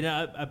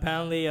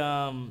 Apparently,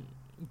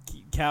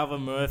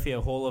 Calvin Murphy,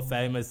 a Hall of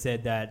Famer,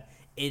 said that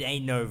it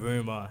ain't no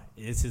rumor.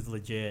 This is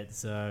legit.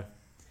 So,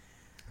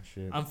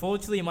 Shit.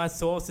 unfortunately, my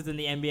sources in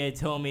the NBA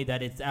tell me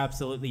that it's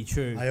absolutely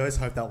true. I always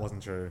hope that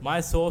wasn't true.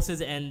 My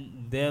sources,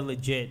 and they're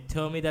legit,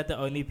 tell me that the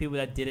only people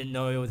that didn't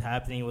know it was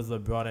happening was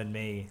LeBron and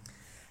me.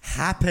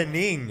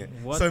 Happening.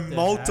 What So the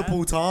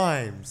multiple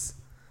times.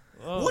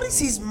 Oh. What is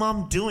his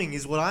mum doing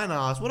is what I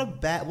ask. What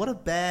a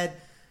bad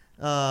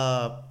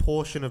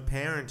portion of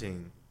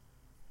parenting.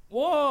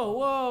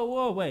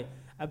 Whoa, wait.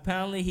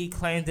 Apparently, he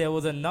claimed there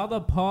was another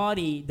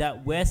party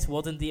that West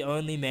wasn't the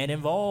only man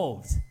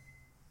involved.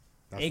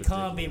 That's It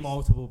can't be ridiculous.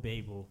 multiple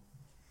people.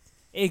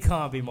 It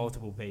can't be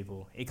multiple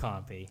people. It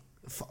can't be.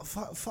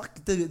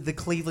 Fuck the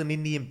Cleveland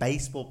Indian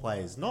baseball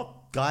players,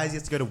 not guys he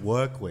has to go to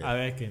work with. I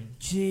reckon.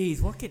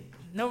 Jeez, what could...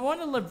 No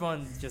wonder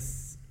LeBron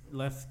just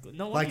left...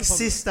 No wonder Like he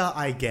probably- sister,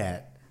 I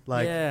get.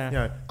 Like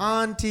Yeah.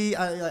 auntie.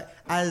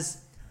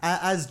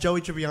 As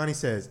Joey Tribbiani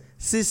says,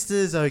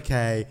 sister's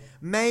okay,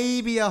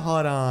 maybe a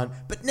hot aunt,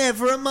 but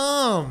never a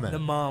mom. The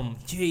mom.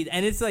 Jeez,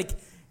 and it's like...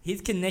 His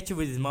connection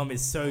with his mom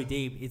is so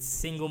deep. It's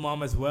single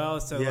mom as well,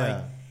 so Yeah.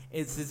 like...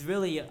 It's this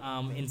really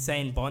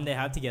insane bond they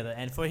have together.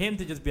 And for him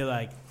to just be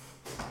like...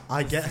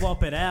 I get.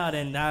 Swap it out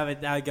and have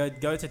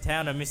it go to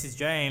town on Mrs.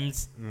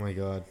 James. Oh my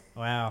god,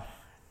 Wow.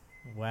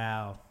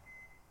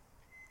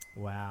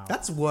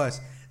 that's worse.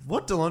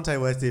 What Delonte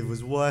West did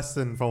was worse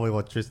than probably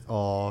what Tristan.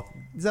 Oh,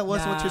 is that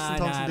worse than what Tristan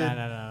Thompson did?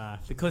 No.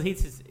 Because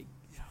he's just...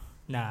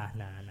 Nah.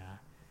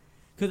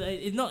 Because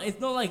it's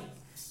not like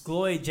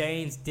Gloria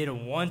James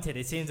didn't want it.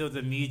 It seems there was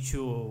a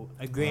mutual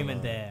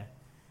agreement there.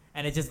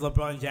 And it's just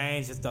LeBron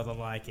James just doesn't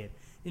like it.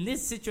 In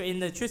this situation, in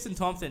the Tristan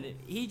Thompson,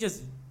 he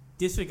just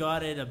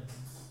disregarded a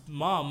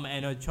mom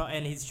and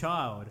and his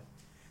child.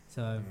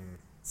 So,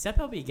 step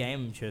up your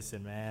game,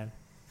 Tristan, man.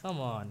 Come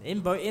on.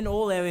 In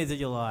all areas of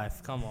your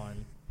life, come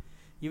on.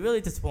 You're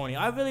really disappointing.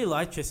 I really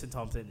like Tristan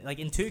Thompson. Like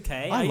in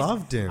 2K, I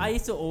loved him. I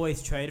used to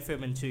always trade for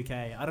him in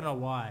 2K. I don't know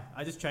why.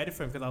 I just traded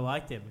for him because I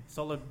liked him.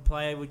 Solid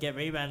player, would get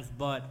rebounds,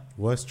 but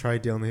Worst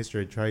trade deal in the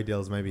history of trade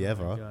deals maybe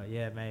ever.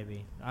 yeah,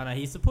 maybe. I don't know.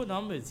 He used to put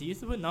numbers. He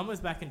used to put numbers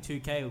back in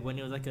 2K when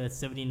he was like a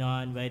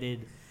 79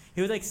 rated.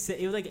 He was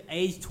like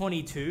age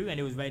 22 and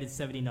he was rated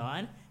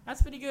 79.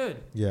 That's pretty good.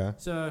 Yeah.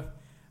 So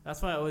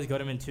that's why I always got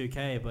him in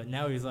 2K. But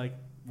now he's like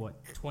what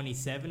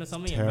 27 or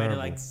something and rated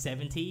Terrible. like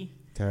 70.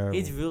 Terrible.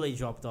 He's really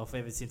dropped off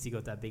ever since he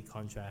got that big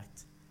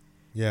contract.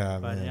 Yeah,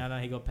 But man. now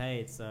he got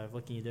paid. So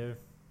what can you do?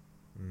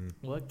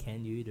 What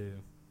can you do?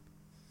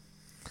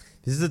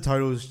 This is a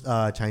total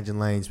change in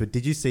lanes, but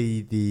did you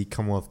see the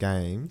Commonwealth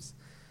Games?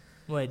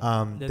 Wait,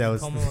 There there's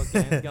was- a Commonwealth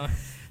Games going.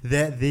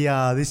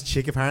 This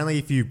chick, apparently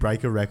if you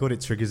break a record,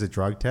 it triggers a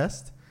drug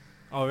test.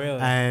 Oh really?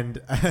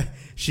 And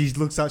she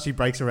looks up, she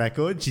breaks a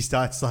record. She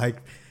starts like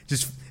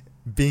just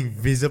being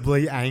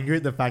visibly angry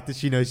at the fact that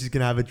she knows she's going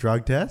to have a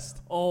drug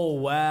test. Oh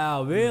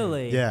wow,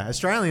 really? Yeah,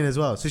 Australian as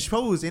well. So she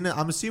probably was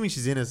I'm assuming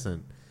she's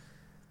innocent.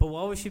 But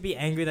why would she be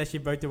angry that she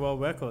broke the world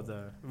record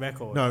though?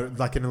 No,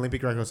 like an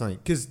Olympic record or something.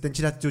 Because then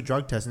she'd have to do a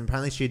drug test. And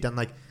apparently she had done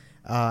like,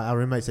 our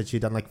roommate said she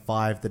had done like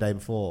 5 the day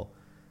before.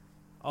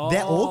 Oh.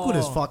 They're awkward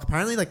as fuck.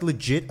 Apparently like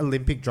legit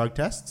Olympic drug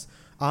tests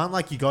aren't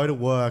like you go to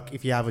work,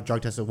 if you have a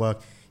drug test at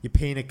work, you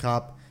pee in a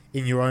cup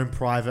in your own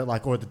private,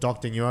 like, or at the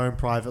doctor in your own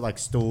private, like,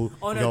 stool.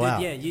 Oh you no, go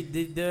out.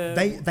 yeah,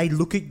 They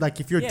look at, like,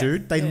 if you're a Yeah,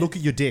 dude, they yeah. look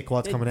at your dick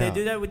while it's coming They out.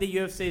 do that with the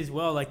UFC as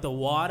well, like the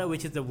WADA,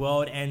 which is the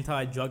World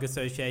Anti-Drug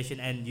Association,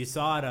 and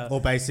USADA, Or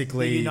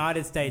basically the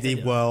United States.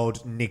 the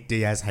world Nick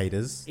Diaz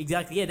haters.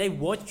 Exactly, yeah, they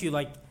watch you,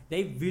 like,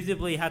 they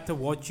visibly had to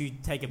watch you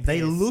take a piss.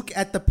 They look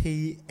at the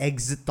pee,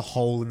 exit the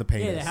hole in the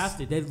penis. Yeah, they have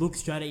to. They look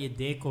straight at your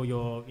dick or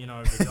your,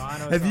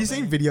 vagina. Or Have you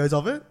seen something. videos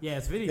of it? Yeah,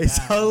 it's really It's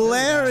bad. Really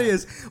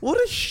hilarious. What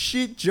a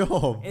shit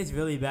job. bad. It's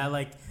really bad.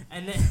 Like,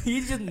 and then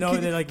you just know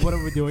they're like, what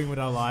are we doing with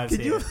our lives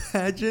Can here? you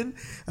imagine?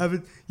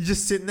 You're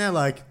just sitting there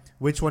like,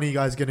 which one of you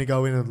guys going to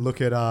go in and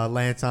look at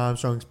Lance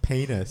Armstrong's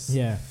penis?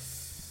 Yeah.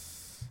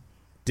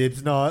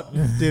 Dibs not.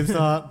 Dibs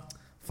not.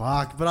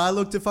 Fuck. But I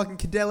looked at fucking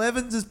Cadell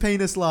Evans'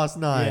 penis last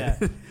night.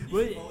 Yeah.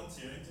 Well,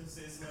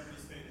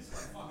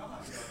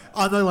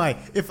 Oh, no way.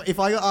 If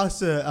I got asked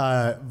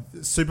to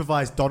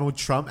supervise Donald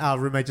Trump, our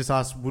roommate just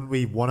asked, would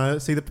we want to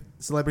see the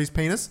celebrity's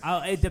penis?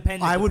 it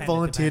depends. I would Depends,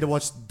 volunteer to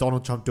depends. watch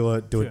Donald Trump do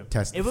a Sure.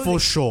 test. If it was- For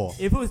sure.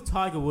 If it was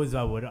Tiger Woods,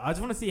 I would. I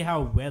just want to see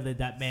how weathered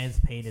that man's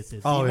penis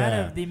is. Oh,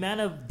 yeah. The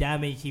amount of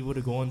damage he would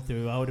have gone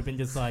through, I would have been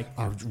just like,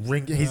 He's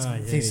Oh,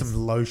 needs jeez. some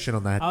lotion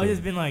on that I would thing.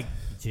 just been like,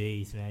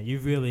 jeez, man, you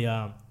really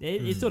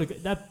It's sort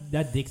of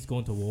that dick's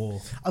gone to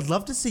war. I'd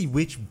love to see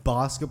which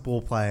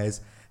basketball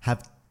players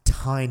have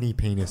tiny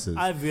penises.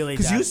 I really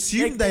Because you doubt-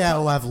 assume they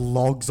all have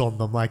logs on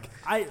them. Like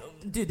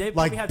Dude, they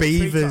probably have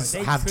beavers tree trunks.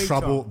 They have tree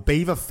trouble. trunk.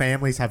 Beaver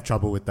families have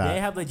trouble with that. They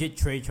have legit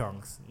tree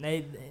trunks.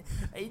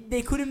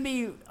 They couldn't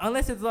be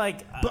unless it's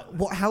like.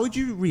 But how would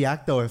you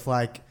react though if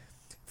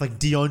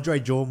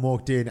DeAndre Jordan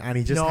walked in and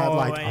he just No had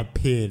like way. a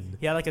pin?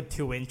 He had like a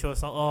 2-inch or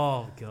something.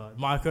 Oh god,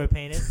 micro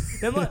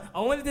penis. I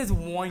wonder if there's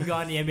one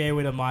guy in the NBA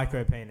with a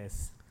micro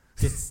penis.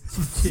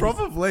 Just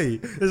Probably.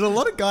 There's a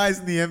lot of guys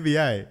in the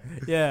NBA.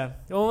 yeah.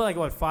 All like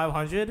what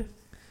 500.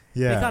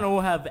 They can't Yeah.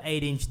 all have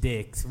 8-inch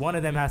dicks. One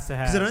of them has to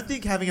have. Because I don't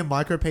think having a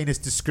micro penis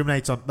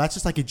discriminates on. That's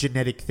just like a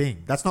genetic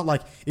thing. That's not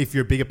like if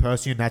you're a bigger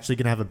person, you're naturally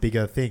gonna have a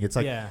bigger thing. It's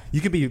like Yeah.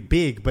 you can be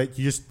big, but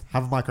you just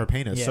have a micro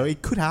penis, Yeah. so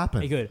it could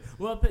happen. Hey, good.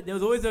 Well, but there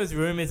was always those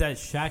rumors that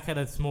Shaq had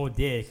a small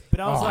dick, but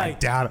I was I like,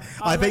 doubt it.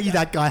 I I was bet like- you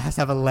that guy has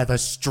to have a leather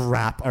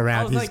strap I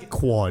around was his like-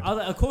 quad. I was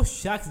like, of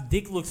course, Shaq's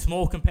dick looks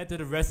small compared to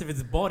the rest of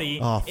his body.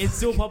 Oh, It's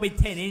still probably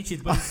 10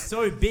 inches, but it's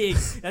so big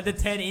that the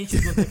 10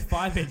 inches look like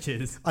 5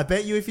 inches. I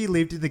bet you if he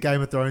lived in the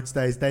Game of Thrones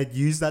days, they'd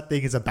use that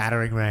thing as a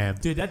battering ram.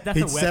 Dude, that's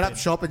He'd a set up weapon.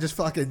 shop and just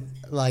fucking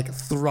like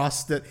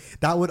thrust it.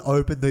 That would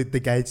open the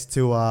gates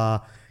to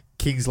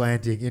King's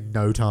Landing in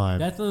no time.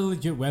 That's a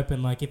legit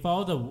weapon. Like, if I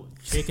was a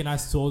chick and I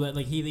saw that,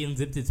 like, he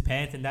unzipped his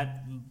pants and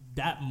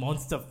that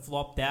monster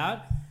flopped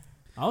out,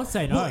 I would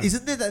say no. Well,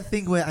 isn't there that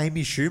thing where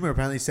Amy Schumer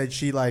apparently said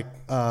she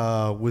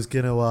was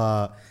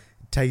gonna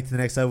take it to the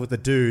next level with the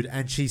dude,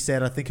 and she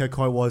said, I think her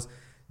quote was,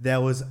 there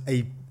was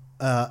a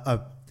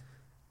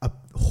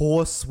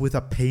horse with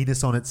a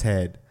penis on its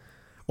head,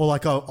 or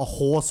like a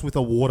horse with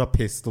a water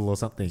pistol or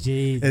something.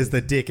 Jesus. Is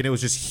the dick, and it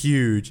was just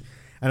huge,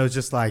 and it was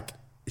just like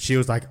she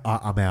was like,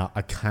 I'm out.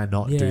 I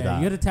cannot do yeah,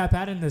 that. you gotta tap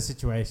out in this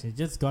situation. You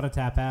just gotta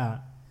tap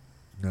out.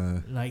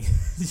 No, Like,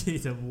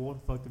 jeez, a water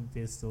fucking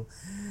pistol.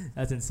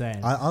 That's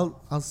insane.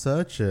 I'll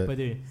search it. But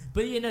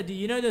do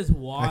you know there's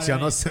wild? Actually, I'm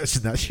not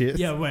searching that shit.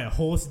 Yeah, wait,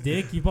 horse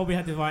dick. You probably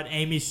had to find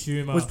Amy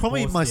Schumer. It was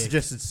probably in horse my dick.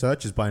 suggested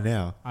searches by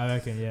now. I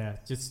reckon, yeah.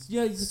 Just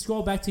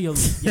scroll back to your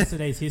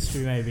yesterday's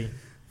history, maybe.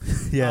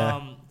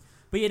 Yeah.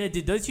 But yeah, no,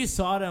 dude, those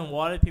USADA and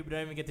WADA people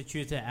don't even get to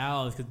choose their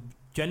hours because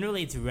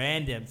generally it's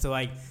random. So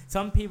like,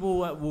 some people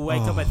will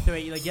wake up at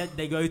 3. Like, yeah,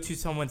 they go to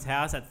someone's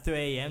house at 3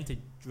 a.m. to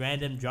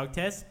random drug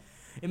test.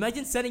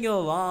 Imagine setting your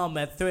alarm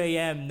at 3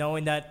 a.m.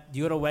 knowing that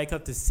you gotta wake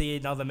up to see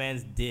another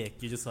man's dick.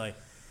 You're just like,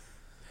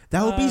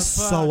 That would be fuck.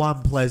 so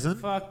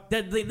unpleasant. fuck.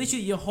 That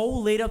literally your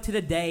whole lead up to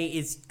the day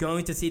is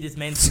going to see this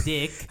man's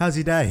dick. How's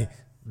your day?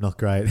 Not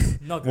great.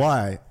 Not great.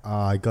 Why?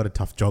 I got a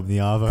tough job in the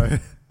Arvo.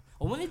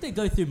 I wonder if they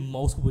go through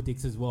multiple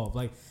dicks as well.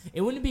 Like,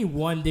 it wouldn't be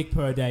one dick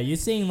per day. You're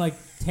seeing like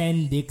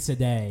 10 dicks a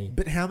day.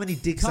 But how many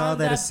dicks Can't are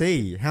there to that-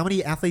 see? How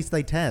many athletes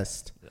they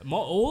test?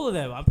 All of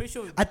them. I'm pretty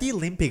sure. At the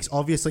Olympics,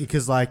 obviously,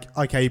 because like,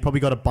 okay, you probably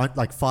got a bunch,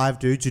 like 5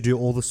 dudes who do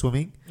all the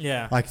swimming.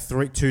 Yeah. Like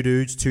 2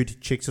 dudes, 2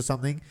 chicks or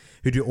something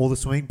who do all the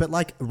swimming. But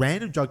like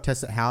random drug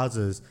tests at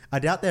houses, I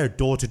doubt they're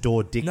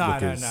door-to-door dick No,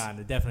 lookers.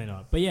 definitely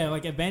not. But yeah,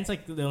 like events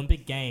like the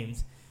Olympic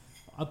Games,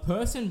 a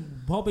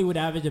person probably would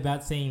average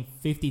about seeing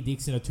 50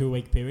 dicks in a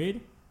 2-week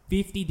period.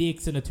 50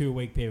 dicks in a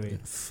 2-week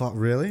period. Fuck,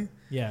 really?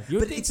 Yeah, you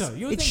would But think it's, so.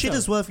 You would it's think shit so.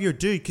 as well if you're a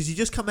dude, because you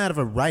just come out of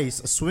a race,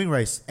 a swimming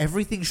race,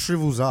 everything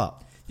shrivels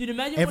up. Dude,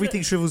 imagine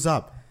Everything shrivels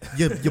up.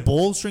 Your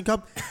balls shrink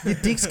up. Your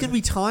dick's gonna be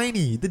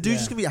tiny. The dude's Yeah.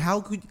 just gonna be.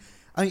 How could?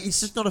 I mean, it's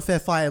just not a fair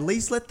fight. At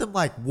least let them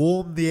like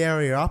warm the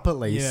area up. At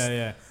least. Yeah,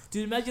 yeah.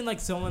 Dude, imagine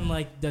like someone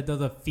like that does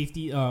a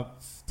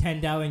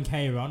 10,000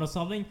 K run or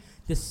something.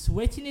 The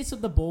sweatiness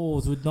of the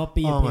balls would not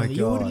be Oh my appealing.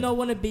 You would God. not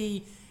want to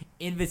be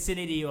in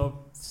vicinity of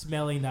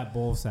smelling that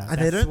ball sack. And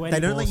that they don't. sweaty They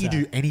don't ball let you sack.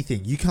 do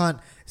anything. You can't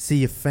see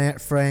your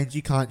friends.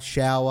 You can't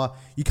shower.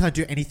 You can't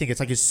do anything. It's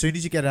like as soon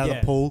as you get out of Yeah,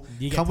 the pool,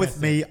 you get come with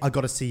tested. me. I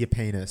got to see your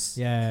penis.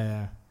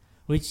 Yeah.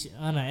 Which,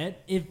 I don't know,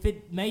 if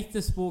it makes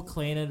the sport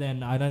cleaner,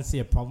 then I don't see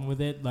a problem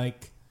with it.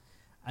 Like,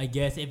 I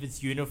guess if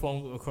it's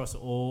uniform across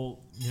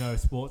all,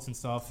 sports and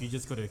stuff, you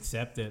just got to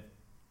accept it.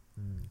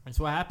 That's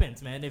what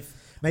happens, man. Maybe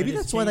when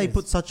that's it's why they cheaters.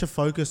 put such a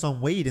focus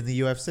on weed in the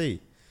UFC.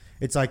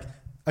 It's like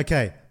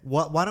Okay,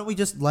 why don't we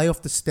just lay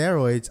off the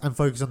steroids and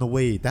focus on the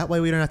weed? That way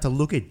we don't have to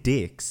look at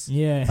dicks.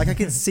 Yeah. Like, I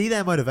can see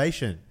their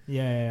motivation.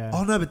 Yeah.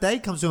 Oh, no, but they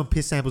come doing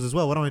piss samples as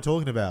well. What am I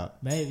talking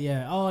about? Maybe,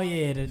 yeah. Oh,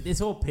 yeah.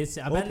 It's all piss.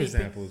 piss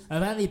samples.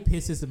 Apparently,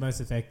 piss is the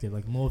most effective.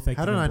 Like, more effective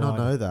How did than I not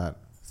blood. know that?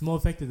 It's more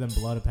effective than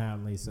blood,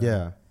 apparently. So.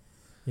 Yeah.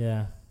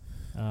 Yeah.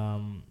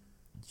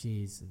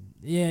 Jeez.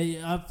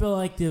 Yeah, I feel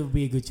like there would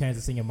be a good chance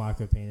of seeing a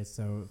micro penis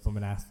from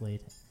an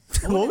athlete.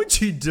 What would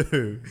you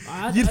do?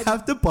 You'd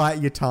have to bite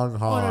your tongue Oh,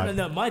 hard.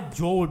 no. My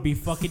jaw would be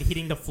fucking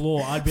hitting the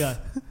floor. I'd be like,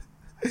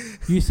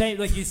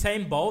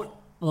 Usain Bolt?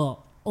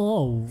 Oh.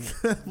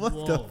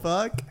 What the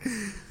fuck?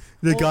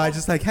 The guy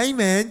just like, hey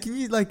man, can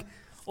you like...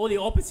 Or the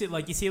opposite,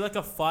 like you see like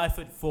a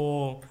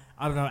 5'4",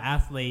 I don't know,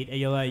 athlete, and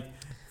you're like,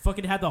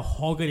 fucking had the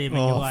hog at him,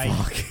 and you're like,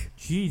 fuck.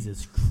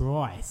 Jesus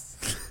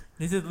Christ.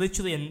 This is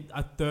literally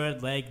a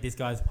third leg this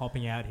guy's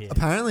popping out here.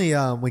 Apparently,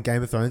 when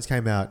Game of Thrones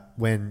came out,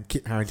 when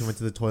Kit Harington went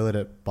to the toilet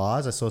at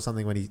bars, I saw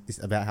something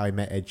about how he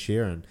met Ed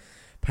Sheeran.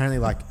 Apparently,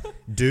 like,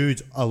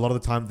 dudes, a lot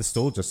of the time at the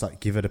stall just like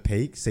give it a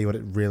peek, see what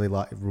it really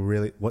like,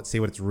 see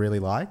what it's really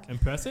like.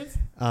 Impressive?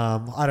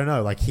 I don't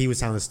know. Like, he was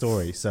telling the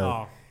story.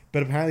 So,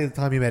 but apparently, the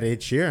time he met Ed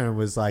Sheeran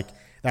was like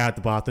they were at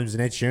the bathrooms,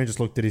 and Ed Sheeran just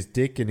looked at his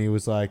dick, and he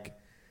was like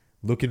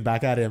looking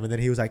back at him, and then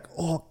he was like,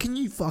 "Oh, can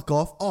you fuck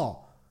off?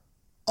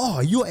 Oh,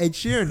 you're Ed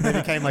Sheeran." And they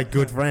became like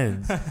good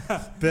friends.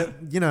 But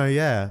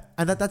yeah,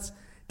 and that's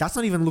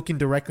not even looking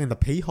directly in the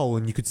pee hole,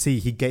 and you could see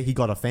he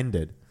got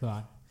offended.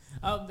 Right.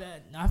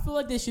 I feel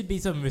like there should be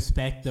some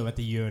respect though at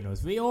the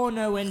urinals. We all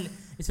know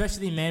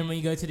especially men, when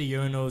you go to the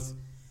urinals,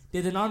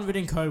 there's an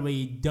unwritten code where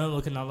you don't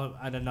look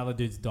at another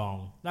dude's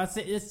dong. That's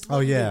it.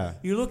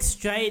 You look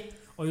straight,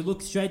 or you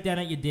look straight down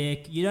at your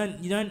dick. You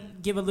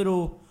don't give a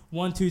little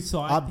 1-2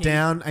 side up pee.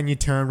 Down, and you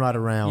turn right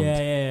around.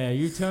 Yeah.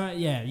 You turn.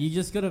 Yeah, you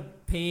just gotta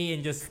pee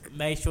and just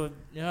make sure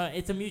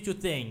it's a mutual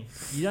thing.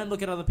 You don't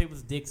look at other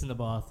people's dicks in the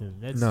bathroom.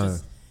 That's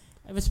just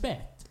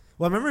respect.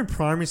 Well, I remember in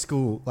primary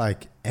school,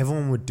 like,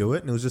 everyone would do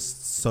it, and it was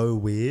just so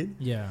weird.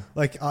 Yeah.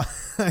 Like, I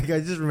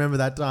just remember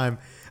that time,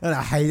 and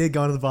I hated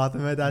going to the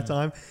bathroom at that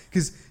time,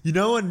 because it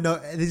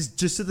is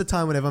just at the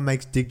time when everyone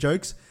makes dick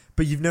jokes,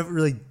 but you've never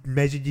really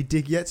measured your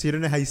dick yet, so you don't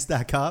know how you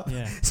stack up.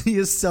 Yeah. So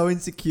you're so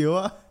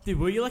insecure. Dude,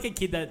 were you like a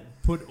kid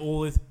that put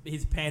all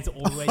his pants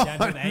all the way down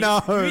to an 8?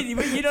 No.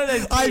 You know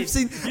those kids.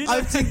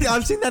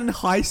 I've seen that in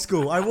high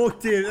school. I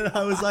walked in and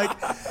I was like,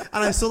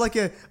 and I saw like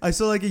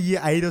a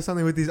year 8 or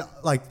something with these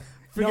like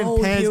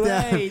freaking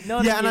pants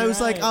down. Yeah, and I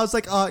was like,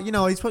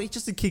 he's probably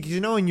just a kid, because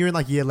when you're in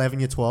like year 11,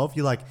 year 12,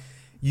 you're like,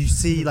 you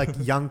see like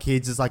young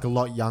kids as like a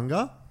lot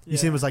younger. You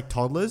see them as like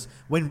toddlers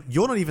when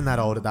you're not even that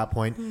old at that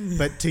point,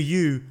 but to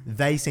you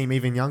they seem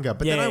even younger.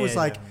 But then I was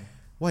like,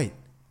 wait,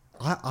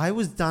 I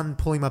was done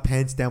pulling my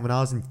pants down when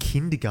I was in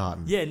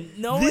kindergarten. Yeah,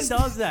 no one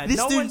does that. This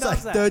no dude's one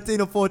does like that.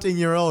 13 or 14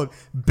 year old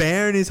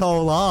bearing his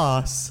whole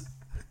ass.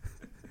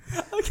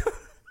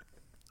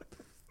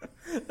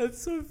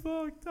 That's so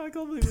fucked. I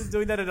can't believe he was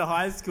doing that in a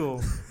high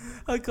school.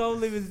 I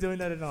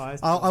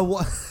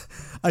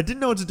didn't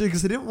know what to do,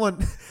 because I didn't want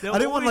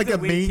like a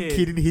mean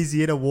kid in his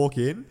ear to walk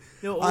in.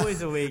 They're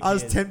always a weak I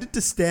was kid. tempted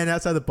to stand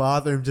outside the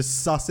bathroom,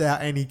 just suss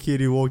out any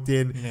kid who walked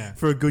in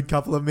for a good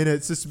couple of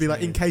minutes, just to be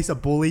like, in case a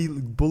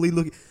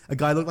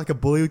guy looked like a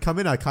bully would come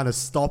in, I'd kind of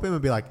stop him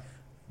and be like,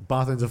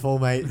 bathrooms are full,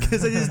 mate,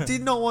 because I just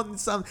did not want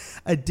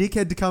a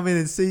dickhead to come in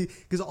and see,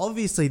 because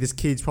obviously this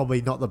kid's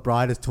probably not the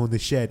brightest tool in the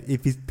shed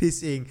if he's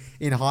pissing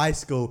in high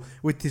school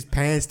with his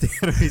pants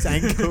down to his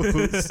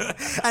ankles.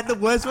 And the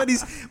worst one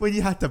is when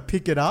you have to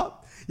pick it up,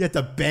 you have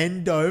to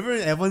bend over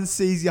and everyone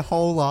sees your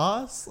whole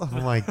ass. Oh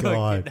my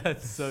god. Okay,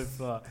 that's so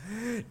far.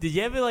 Did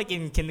you ever, like,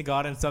 in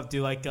kindergarten and stuff,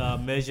 do like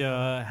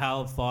measure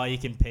how far you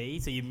can pee,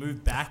 so you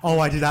move back? Oh,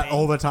 I did that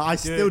all the time. I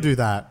still do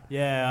that.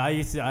 Yeah, I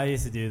used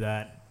to do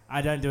that.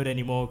 I don't do it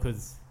anymore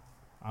because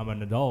I'm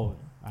an adult.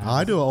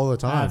 I do it all the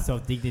time. I have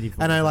self-dignity.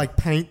 And I like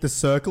paint the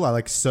circle. I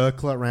like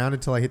circle it around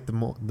until I hit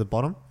the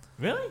bottom.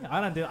 Really?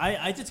 I don't do it.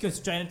 I just go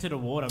straight into the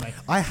water, mate.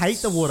 I hate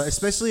the water,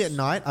 especially at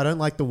night. I don't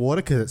like the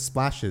water because it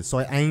splashes. So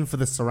I aim for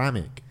the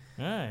ceramic.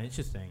 Oh,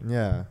 interesting.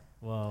 Yeah.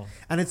 Well.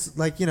 And it's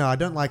like, I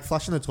don't like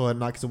flushing the toilet at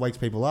night because it wakes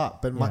people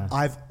up. But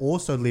I've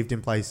also lived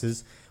in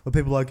places where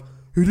people are like,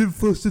 who didn't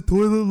flush the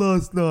toilet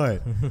last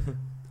night?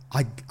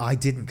 I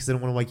didn't, because I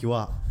don't want to wake you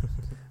up.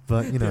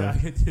 But,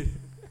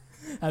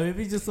 Have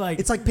you just like...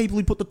 It's like people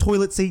who put the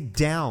toilet seat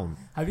down.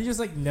 Have you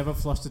just like never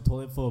flushed the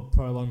toilet for a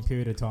prolonged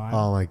period of time?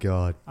 Oh my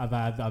god.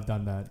 I've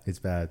done that. It's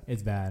bad.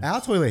 It's bad. Our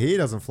toilet here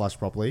doesn't flush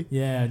properly.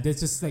 Yeah,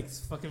 there's just like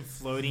fucking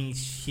floating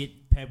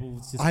shit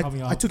pebbles just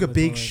coming up. I took a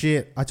big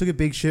shit. I took a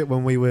big shit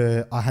when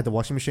I had the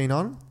washing machine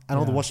on, and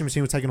all the washing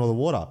machine was taking all the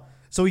water.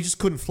 So we just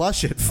couldn't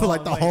flush it for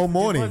like the whole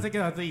morning. I thought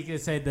you were going to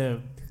say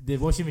the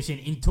washing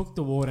machine took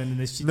the water and then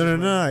the shit...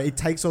 No. It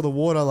takes all the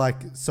water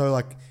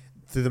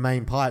through the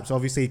main pipe. So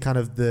obviously kind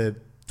of the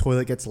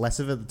toilet gets less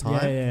of it at the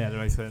time. Yeah, that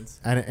makes sense.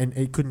 And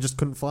it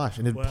couldn't flush.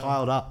 And it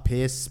piled up.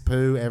 Piss,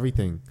 poo,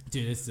 everything.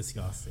 Dude, it's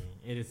disgusting.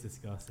 It is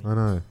disgusting. I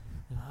know.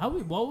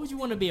 Why would you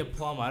want to be a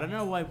plumber? I don't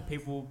know why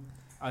people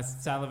I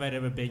salivated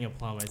over being a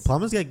plumber.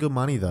 Plumbers get good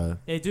money though.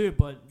 They do,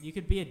 but you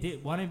could be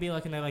why don't you be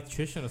like an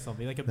electrician or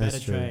something, like a That's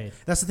better true. trade.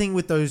 That's the thing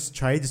with those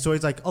trades. It's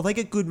always like, oh, they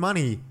get good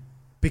money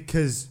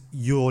because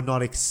you're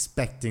not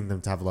expecting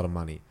them to have a lot of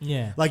money.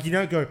 Yeah. Like, you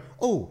don't go,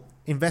 oh,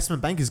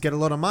 investment bankers get a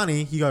lot of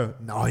money. You go,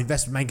 no,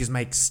 investment bankers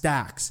make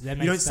stacks. They You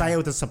make don't say stacks. it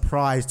with a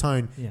surprised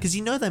tone Yeah. because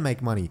you know they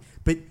make money.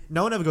 But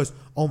no one ever goes,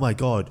 oh my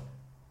God,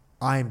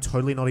 I am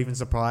totally not even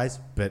surprised,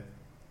 but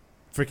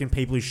freaking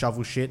people who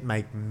shovel shit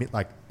make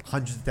like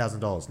hundreds of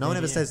 $1,000s. No one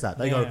ever says that.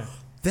 They go, Yeah.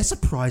 they're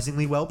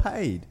surprisingly well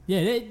paid.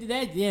 Yeah,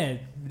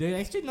 they're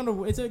actually not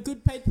it's a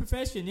good paid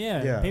profession,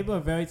 Yeah. People are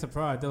very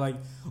surprised. They're like,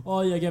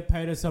 oh, you get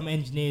paid as some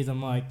engineers.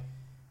 I'm like,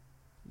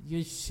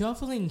 you're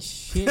shoveling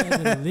shit as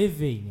a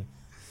living.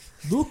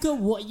 Look at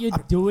what you're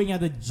doing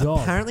at a job.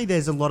 Apparently,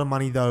 there's a lot of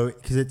money though,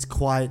 because it's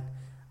quite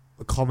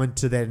common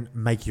to then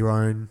make your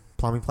own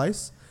plumbing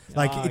place.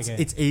 Like Ah, it's okay.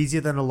 it's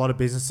easier than a lot of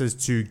businesses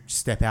to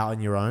step out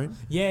on your own,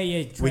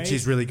 Yeah, which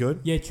is really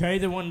good. Yeah,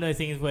 trades are one of those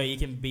things where you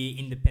can be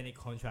independent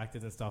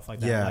contractors and stuff like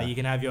that. Yeah. Like you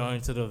can have your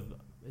own sort of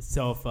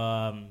self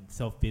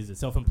business,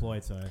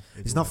 self-employed. Sorry,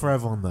 It's not for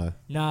everyone though.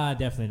 Nah,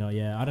 definitely not.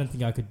 Yeah, I don't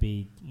think I could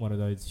be one of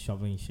those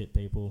shoveling shit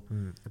people.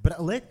 But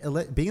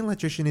being an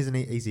electrician isn't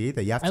easy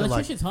either. You have to like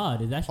Electrician's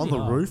hard. It's actually on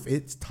the hard. roof.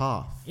 It's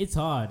tough. It's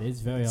hard. It's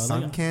very hard.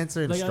 Sun Like,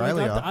 cancer in like,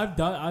 Australia.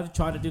 I've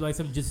tried to do like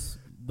some just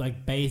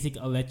like basic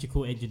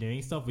electrical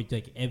engineering stuff, which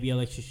like every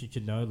electrician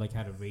should know, like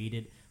how to read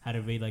it, how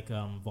to read like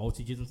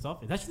voltages and stuff.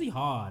 It's actually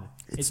hard.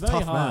 It's very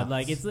tough hard. maths.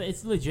 Like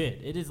it's legit.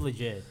 It is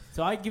legit.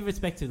 So I give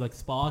respect to like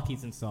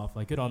Sparkies and stuff.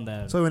 Like good on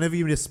them. So whenever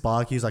you just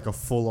spark, use like a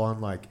full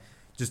on like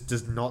just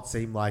does not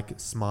seem like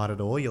smart at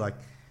all. You're like,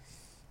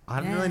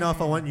 I don't really know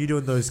if I want you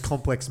doing those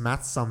complex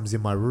math sums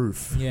in my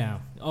roof. Yeah.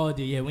 Oh,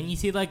 dude. Yeah. When you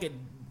see like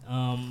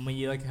when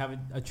you like have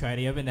a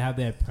tradie over and they have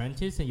their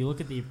apprentice, and you look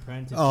at the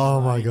apprentice. Oh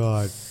you're my like,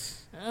 God.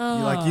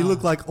 You're like, you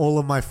look like all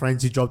of my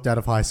friends who dropped out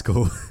of high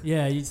school.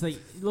 Yeah, you just like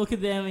look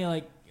at them and you're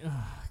like,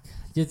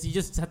 you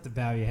just have to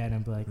bow your head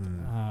and be like,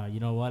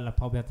 you know what? I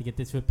probably have to get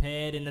this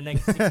repaired in the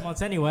next 6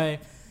 months anyway.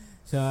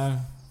 So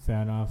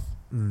fair enough.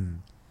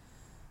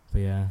 But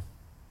yeah,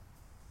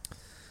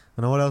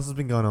 I know what else has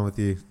been going on with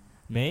you.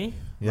 me,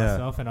 Yeah.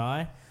 myself, and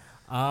I,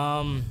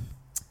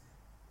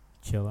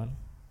 chilling,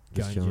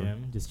 Just going chilling.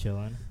 gym, just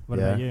chilling. What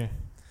Yeah. about you?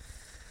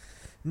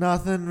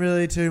 Nothing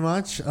really too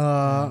much. We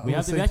we'll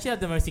have see. we actually have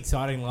the most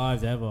exciting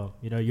lives ever.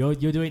 You know, you're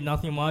doing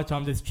nothing much.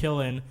 I'm just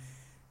chilling.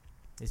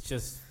 It's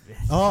just.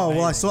 Oh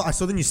well, amazing. I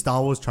saw the new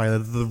Star Wars trailer,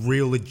 the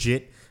real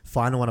legit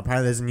final one.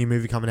 Apparently, there's a new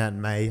movie coming out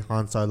in May,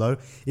 Han Solo.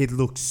 It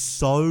looks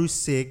so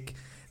sick.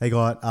 They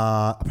got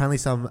apparently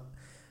some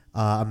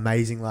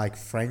amazing like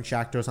French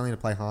actor or something to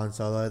play Han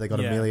Solo. They got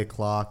Yeah. Amelia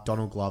Clarke,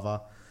 Donald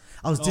Glover.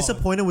 I was Oh,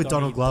 disappointed with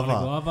Donald Glover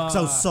Donald Glover. because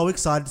I was so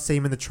excited to see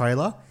him in the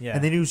trailer, Yeah.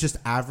 and then he was just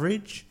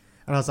average,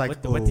 and I was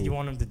like, What did you "Oh."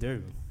 want him to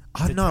do? I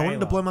don't The know. I wanted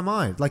to blow trailer. my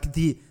mind. Like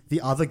the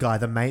other guy,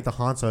 the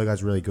Han Solo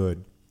guy's really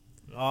good.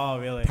 Oh,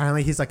 really?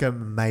 Apparently, he's like an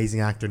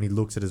amazing actor, and he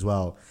looks it as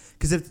well.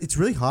 Because it's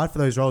really hard for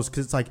those roles.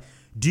 Because it's like,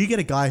 do you get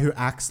a guy who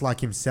acts like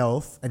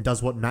himself and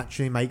does what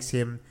naturally makes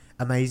him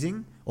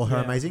amazing or her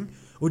Yeah. amazing,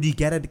 or do you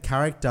get an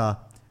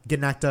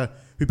actor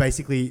who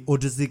basically, or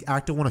does the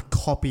actor want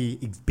to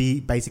be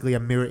basically a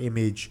mirror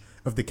image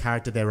of the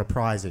character they're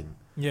reprising?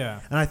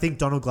 Yeah. And I think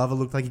Donald Glover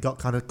looked like he got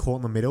kind of caught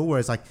in the middle,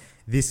 whereas like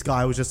this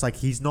guy was just like,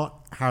 he's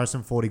not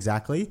Harrison Ford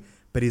exactly,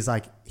 but he's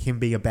like him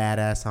being a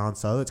badass Han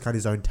Solo. It's kind of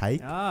his own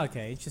take. Ah,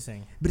 okay,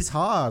 interesting. But it's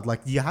hard.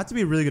 Like, you have to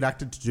be a really good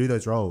actor to do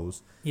those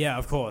roles. Yeah,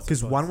 of course.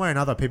 Because of course. one way or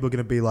another, people are going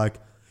to be like,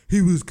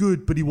 he was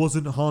good, but he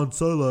wasn't Han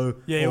Solo.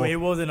 Yeah, or it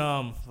wasn't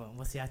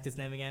what's the actor's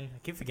name again? I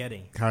keep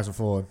forgetting. Harrison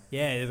Ford.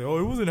 Yeah, it's like,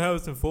 it wasn't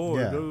Harrison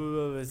Ford. Yeah. Blah,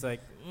 blah, blah. It's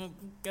like,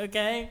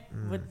 okay,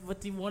 what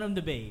do you want him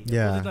to be?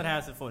 Yeah. It's not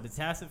Harrison Ford. It's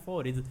Harrison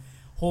Ford. He's a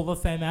Hall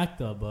of Fame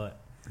actor, but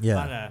I don't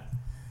Yeah. know.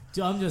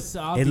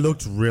 It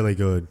looked really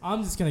good.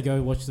 I'm just gonna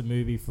go watch the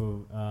movie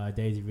for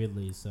Daisy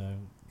Ridley. So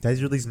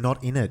Daisy Ridley's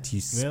not in it,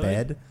 you really,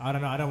 sped. I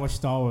don't know. I don't watch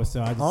Star Wars,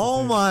 so I just Oh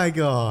assume- my I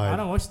god.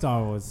 don't watch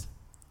Star Wars.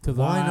 Because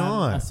Why I'm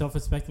not? a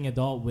self-respecting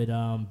adult with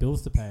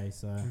bills to pay.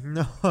 So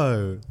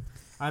No.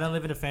 I don't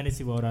live in a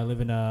fantasy world. I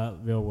live in a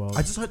real world.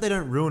 I just hope they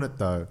don't ruin it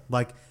though.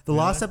 Like the Really?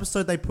 last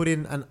episode they put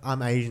in, and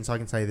I'm Asian, so I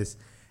can say this.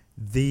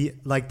 They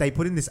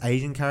put in this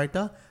Asian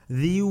character,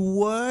 the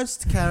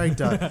worst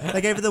character. They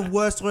gave her the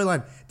worst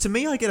storyline. To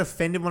me, I get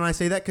offended when I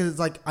see that because it's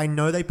like I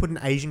know they put an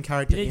Asian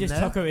character Did in they just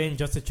there. chuck her in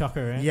just to chuck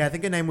her in? Yeah, I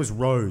think her name was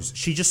Rose.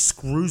 She just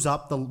screws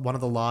up one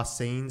of the last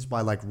scenes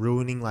by like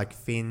ruining like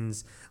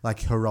Finn's like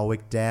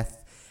heroic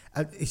death.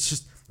 It's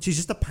just she's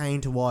just a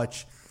pain to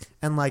watch,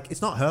 and like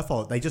it's not her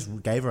fault. They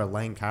just gave her a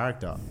lame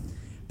character,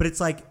 but it's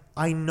like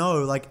I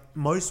know like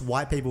most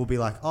white people will be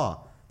like,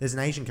 oh, there's an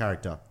Asian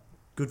character,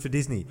 good for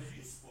Disney.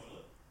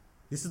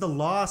 This is the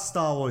last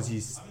Star Wars you.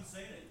 I haven't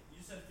seen it.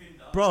 You said Finn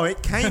died. Bro,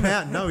 it came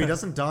out. No, he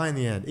doesn't die in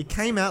the end. It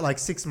came out like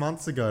 6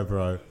 months ago,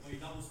 bro.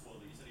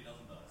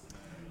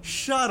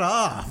 Shut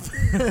up.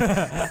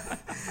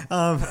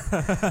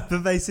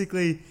 But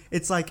basically,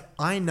 it's like,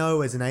 I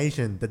know as an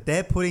Asian that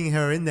they're putting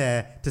her in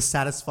there to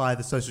satisfy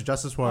the social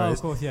justice Oh, warriors.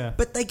 of course, yeah.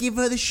 But they give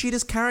her the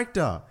shittest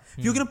character.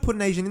 If you're going to put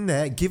an Asian in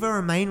there, give her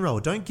a main role.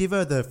 Don't give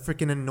her the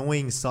freaking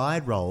annoying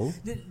side role.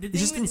 The It's thing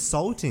just with-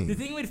 insulting. The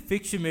thing with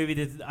fiction movies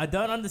is I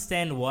don't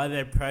understand why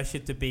they're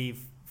pressured to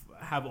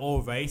have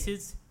all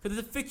races. Because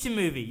it's a fiction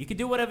movie. You can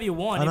do whatever you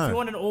want. I If know. you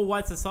want an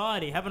all-white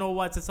society, have an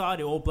all-white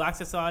society, all black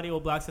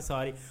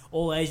society,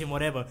 all Asian,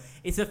 whatever.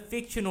 It's a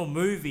fictional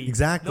movie.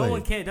 Exactly. No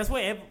one cares. That's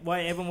why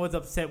everyone was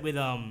upset with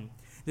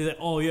they're like,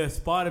 oh yeah,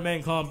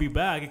 Spider-Man can't be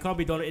black. It can't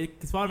be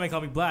Spider-Man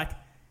can't be black.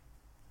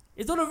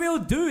 It's not a real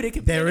dude. It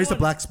could be There is a anyone.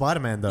 black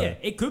Spider-Man, though. Yeah,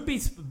 it could be.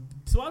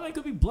 Spider-Man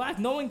could be black.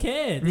 No one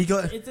cares. You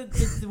got-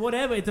 It's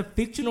whatever. It's a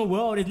fictional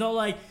world. It's not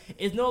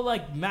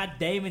like Matt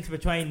Damon's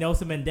portraying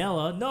Nelson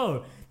Mandela.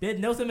 No,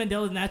 Nelson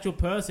Mandela's an actual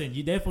person.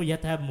 Therefore you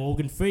have to have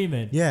Morgan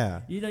Freeman.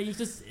 Yeah. You know, I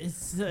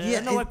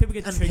don't know why people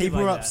get and triggered people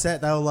like were that.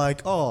 upset. They were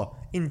like, "Oh,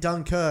 in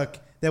Dunkirk,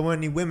 there weren't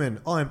any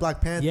women. Oh, in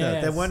Black Panther,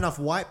 Yes. there weren't enough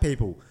white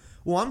people."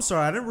 Well, I'm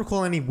sorry, I don't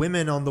recall any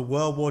women on the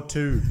World War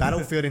II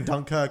battlefield in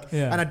Dunkirk,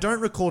 Yeah. and I don't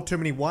recall too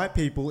many white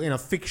people in a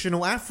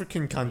fictional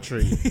African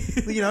country.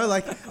 You know,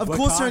 like, of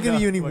course there aren't going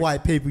to be any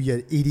white people,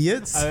 you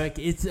idiots. I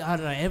don't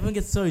know. Everyone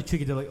gets so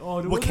tricky. They're like,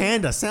 oh,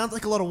 Wakanda sounds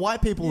like a lot of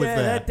white people live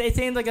there. They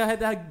seem like I had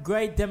that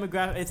great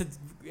demographic. It's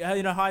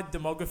a high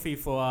demography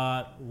for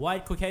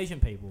white Caucasian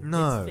people.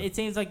 No. It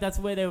seems like that's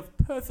where they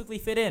perfectly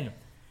fit in.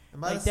 And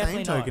by Like, the same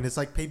definitely not. token, it's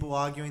like people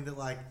arguing that,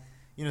 like,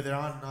 you know, there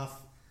aren't enough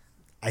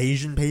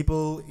Asian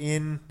people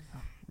in,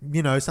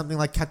 you know, something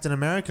like Captain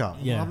America.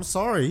 Yeah. Well, I'm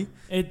sorry.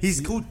 He's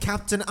called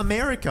Captain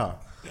America.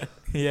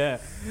 Yeah.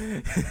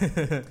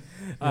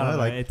 I don't know.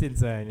 like- It's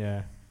insane,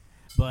 yeah.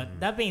 But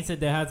that being said,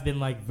 there has been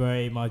like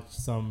very much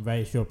some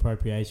racial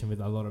appropriation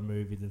with a lot of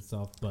movies and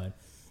stuff. But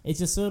it's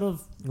just sort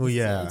of Well,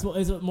 yeah.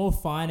 it's a more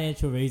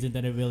financial reason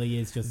than it really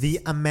is. Just The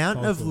amount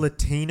of cultural.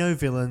 Latino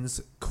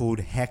villains called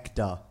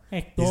Hector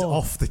Hector. is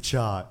off the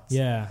charts.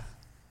 Yeah.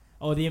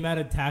 Or the amount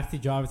of taxi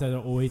drivers that are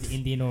always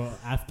Indian or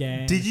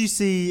Afghan. Did you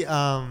see?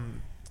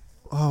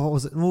 What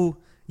was it? Well,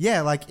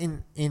 yeah, like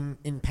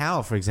in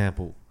Power, for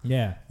example.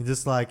 Yeah.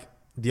 Just like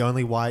the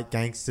only white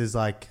gangsters,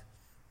 like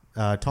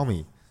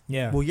Tommy.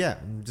 Yeah. Well, yeah.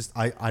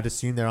 I'd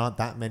assume there aren't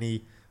that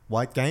many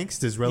white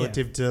gangsters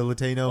relative to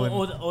Latino and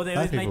or they black always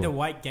make people. the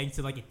white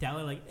gangster like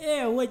Italian, like,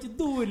 hey, what you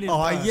doing?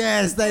 Oh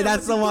yes,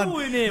 that's the one.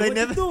 They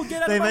never.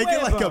 They make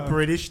it like a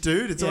British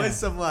dude. It's Yeah. always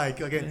some like,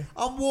 okay,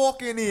 I'm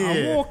walking here.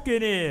 I'm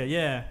walking here.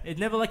 Yeah, it's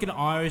never like an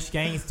Irish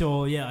gangster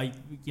or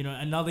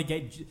another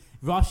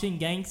Russian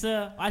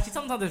gangster. Actually,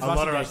 sometimes there's A Russian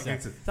lot of Russian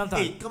gangster. gangsters.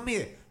 Sometimes. Hey, come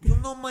here. You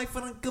know my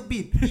friend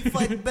Khabib. He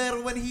fight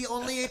better when he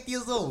only 8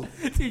 years old.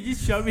 Dude, you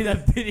showed me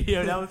that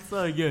video. That was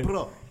so good.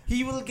 Bro,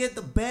 he will get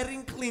the bear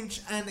in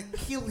clinch and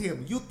kill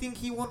him. You think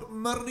he won't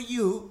murder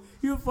you?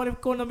 You fight with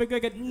Conor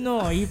McGregor?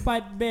 No, he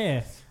fight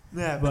bear.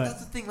 Yeah, but But- that's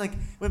the thing. Like,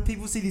 when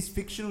people see this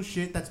fictional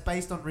shit that's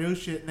based on real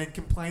shit and then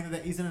complain that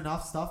there isn't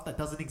enough stuff that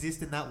doesn't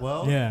exist in that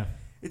world, Yeah.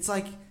 it's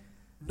like,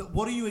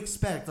 what do you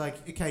expect? Like,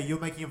 okay, you're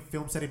making a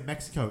film set in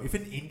Mexico. If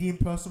an Indian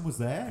person was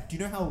there, do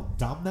you know how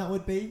dumb that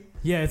would be?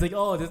 Yeah, it's like,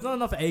 oh, there's not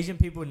enough Asian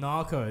people in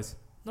Narcos.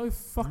 No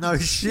fucking No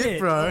shit,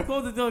 bro. Of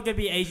course there's not going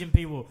to be Asian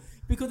people.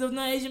 Because there's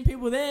no Asian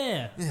people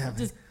there. Yeah,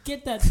 Just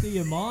get that to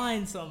your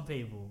mind, some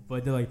people.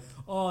 But they're like,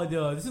 oh,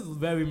 no, this is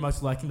very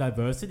much lacking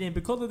diversity. And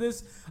because of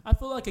this, I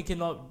feel like I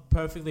cannot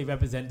perfectly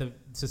represent the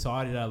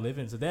society that I live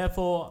in. So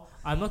therefore,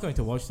 I'm not going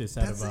to watch this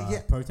out That's of it,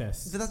 yeah.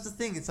 protest. So that's the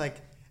thing. It's like,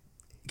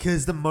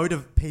 because the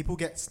motive, people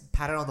get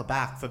patted on the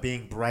back for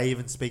being brave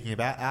and speaking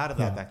out about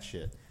Yeah. that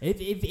shit. If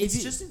It's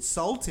you- just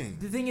insulting.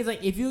 The thing is,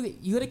 like, if you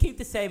gotta keep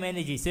the same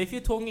energy. So if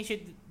you're talking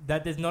shit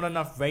that there's not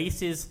enough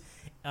races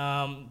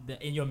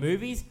in your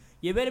movies,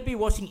 you better be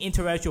watching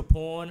interracial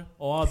porn,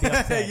 or I'll be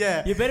upset.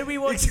 Yeah. You better be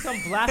watching some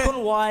black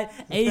on white,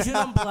 Asian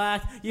on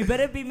black. You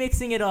better be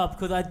mixing it up,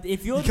 because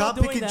if you're You not can't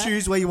doing pick and that,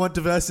 choose where you want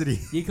diversity.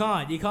 you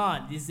can't.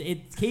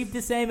 Keep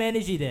the same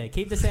energy there.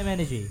 Keep the same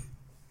energy.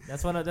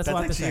 That's what I have to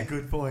actually say. a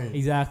good point.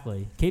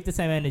 Exactly. Keep the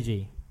same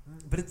energy.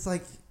 But it's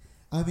like,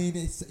 I mean,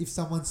 if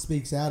someone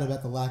speaks out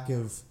about the lack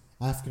of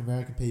African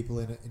American people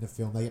in a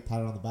film, they get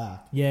patted on the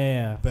back.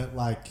 Yeah. But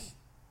like,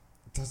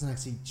 it doesn't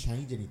actually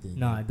change anything.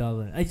 No, it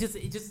doesn't.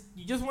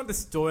 You just want the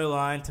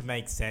storyline to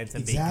make sense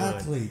and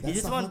Exactly. be good. You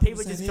That's just want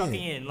people 100% just it.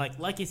 chucking in.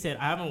 Like you said,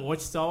 I haven't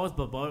watched Star Wars,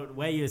 but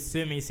where you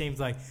assume it seems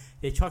like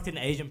they chucked an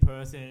Asian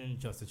person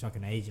just to chuck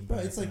an Asian Bro,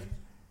 person. it's like,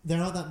 there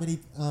aren't that many.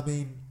 I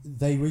mean,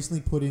 they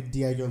recently put in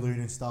Diego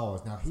Luna in Star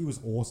Wars. Now, he was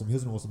awesome. He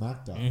was an awesome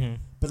actor. Mhm.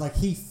 But like,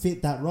 he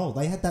fit that role.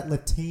 They had that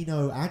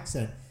Latino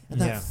accent, and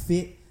Yeah. that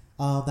fit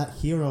that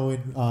hero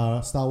in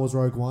Star Wars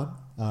Rogue One.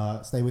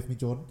 Stay with me,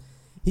 Jordan.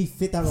 He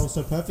fit that role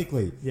so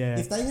perfectly. Yeah.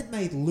 If they had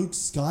made Luke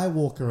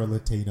Skywalker a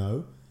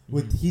Latino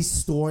with his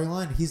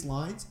storyline, his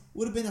lines,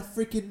 would have been a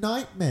freaking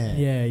nightmare.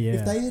 Yeah, yeah.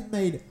 If they had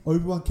made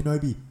Obi-Wan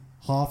Kenobi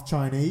half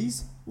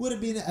Chinese, would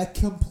have been a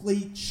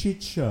complete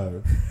shit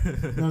show. You know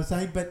what I'm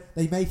saying? But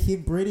they made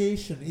him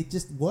British, and it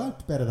just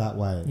worked better that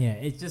way. Yeah,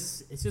 it's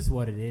just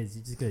what it is.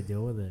 You just gotta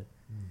deal with it.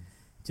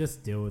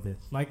 just deal with it.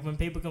 Like when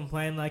people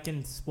complain, like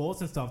in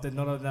sports and stuff, there's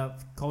not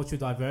enough cultural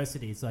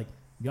diversity. It's like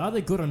you're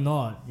either good or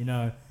not. You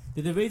know,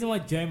 the reason why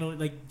Jeremy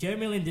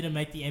Lin didn't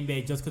make the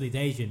NBA just because he's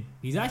Asian.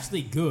 He's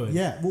actually good.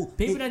 Yeah, well,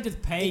 People don't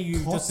just pay you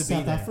just cost to be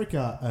South there.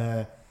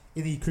 Africa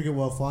in the Cricket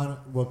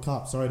World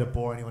Cup. Sorry to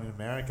bore anyone in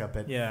America,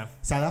 but Yeah.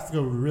 South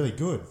Africa were really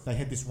good. They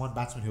had this one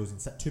batsman who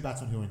was two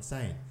batsmen who were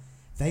insane.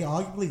 They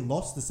arguably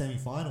lost the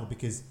semi-final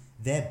because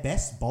their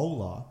best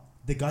bowler,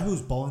 the guy who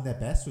was bowling their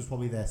best, was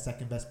probably their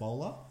second best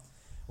bowler,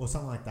 or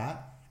something like that,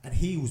 and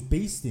he was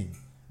beasting.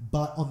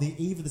 But on the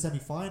eve of the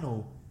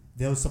semi-final,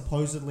 there was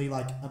supposedly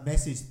like a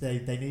message they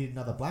needed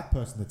another black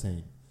person in the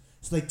team,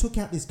 so they took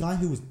out this guy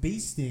who was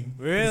beasting.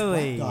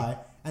 Really? This black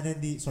guy, and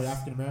then the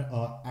African American,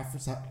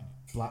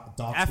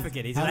 dark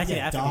African. He's actually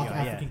an African dark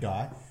guy, African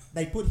guy.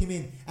 They put him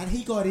in, and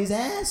he got his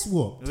ass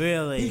whooped.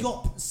 Really? He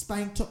got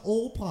spanked to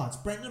all parts.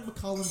 Brendan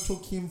McCullum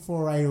took him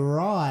for a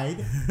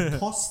ride,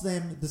 cost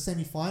them the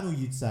semi-final,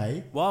 you'd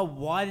say. Well,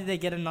 why did they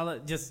get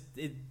another?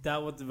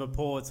 That was the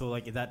reports, or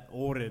like is that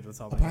ordered or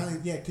something? Apparently,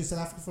 yeah, because South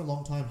Africa for a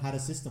long time had a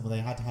system where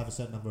they had to have a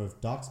certain number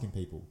of dark-skinned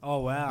people. Oh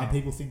wow! And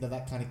people think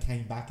that kind of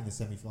came back in the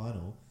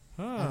semi-final.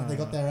 Huh. And they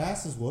got their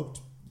asses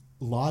whooped,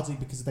 largely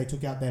because they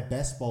took out their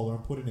best bowler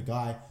and put in a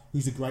guy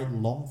who's a great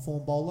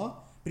long-form bowler.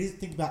 But you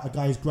think about a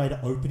guy who's great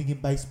at opening in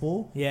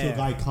baseball to a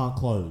guy who can't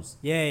close.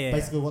 Yeah.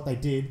 Basically what they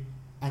did,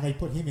 and they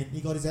put him in,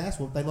 he got his ass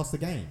whooped, they lost the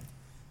game.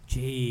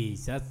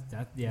 Jeez,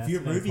 yeah. If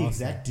you're a movie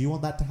exec, do you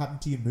want that to happen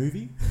to your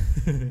movie?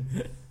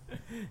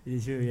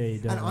 Sure, yeah, you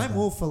don't. And I'm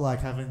all for like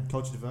having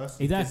cultural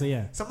diversity. Exactly,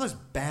 yeah. Some of those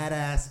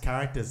badass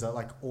characters are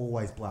like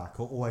always black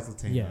or always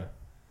Latino. Yeah,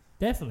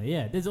 definitely,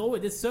 yeah.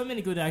 There's so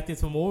many good actors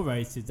from all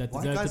races that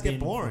Why do deserve guys to be get in-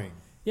 boring?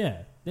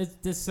 Yeah,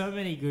 there's so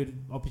many good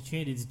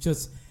opportunities. It's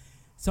just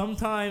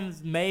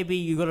sometimes maybe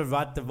you gotta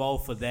write the role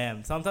for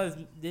them. Sometimes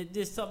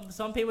there's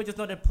some people are just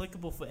not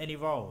applicable for any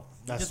role.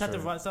 That's you just have to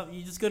true. write something.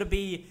 You just gotta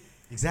be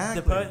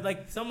Exactly.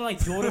 like someone like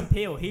Jordan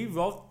Peele. He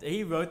wrote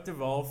the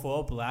role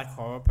for a black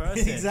horror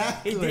person.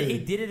 Exactly. He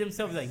did it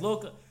himself. He's like,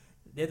 look,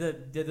 they're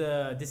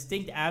the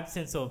distinct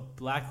absence of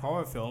black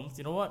horror films.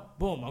 You know what?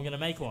 Boom, I'm gonna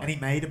make one. And he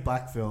made a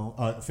black film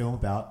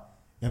about.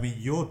 I mean,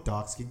 you're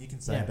dark skinned. You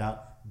can say Yeah.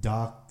 about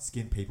dark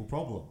skinned people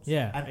problems.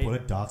 Yeah. And put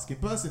a dark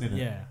skinned person in it.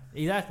 Yeah,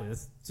 exactly.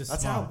 That's how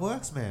smart. it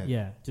works, man.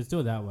 Yeah, just do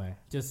it that way.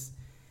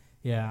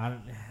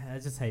 I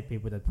just hate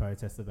people that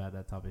protest about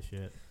that type of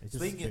shit. It's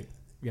just Speaking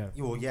yeah,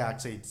 Well, yeah.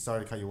 Actually,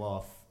 sorry to cut you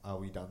off. Are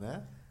we done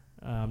there?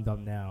 I'm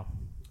done now.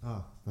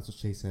 Oh, that's what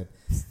she said.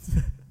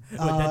 In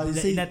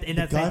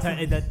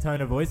that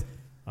tone of voice,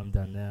 I'm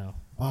done now.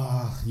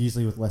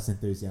 Usually with less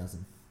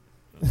enthusiasm.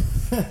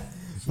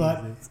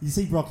 But you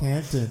see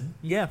Brockhampton.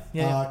 Yeah.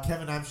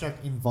 Kevin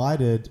Abstract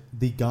invited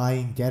the guy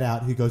in Get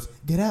Out who goes,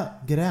 get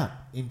out,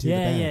 into the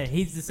band. Yeah.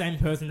 He's the same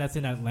person that's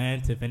in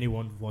Atlanta. If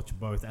anyone watched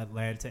both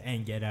Atlanta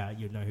and Get Out,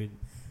 you'd know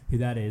who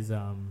that is.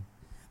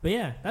 But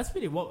yeah, that's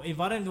really what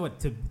invited him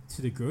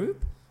to the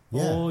group,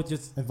 Yeah. or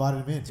just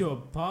Invited him in. to a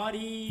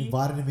party.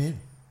 Invited him in.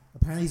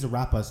 Apparently he's a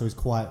rapper, so he's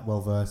quite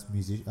well versed Yeah,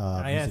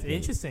 it's musically.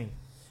 interesting.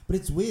 But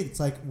it's weird. It's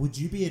like, would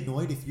you be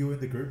annoyed if you were in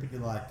the group and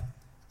you're like,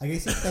 I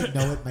guess if they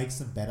know it makes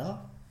them better,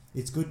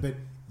 it's good, but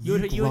you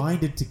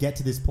grinded to get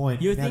to this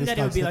point. You would now think this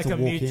that it would guy be gets like a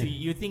to walk mutual. in.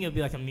 You think it would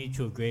be like a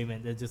mutual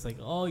agreement. They're just like,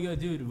 oh, yo,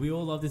 dude, we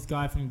all love this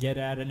guy from Get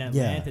Out in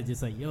Atlanta.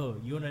 Just like, yo,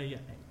 you wanna?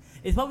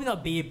 It's probably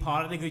not be a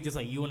part of the group. Just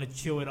like you wanna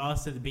chill with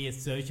us to be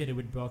associated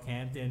with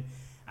Brockhampton.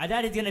 I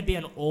doubt it's gonna be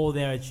on all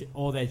their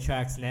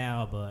tracks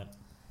now, but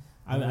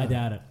I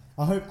doubt it.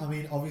 I hope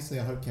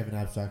Kevin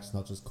Abstract's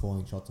not just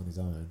calling shots on his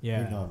own.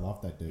 Yeah. Even though I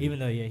love that dude. Even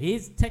though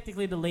he's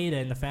technically the leader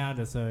and the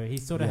founder, so he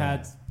sort of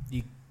had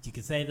you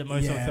could say the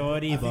most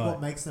authority. I But think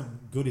what makes them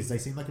good is they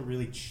seem like a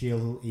really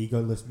chill,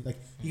 egoless. Like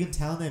you can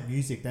tell in their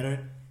music,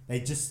 they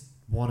just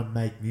want to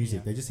make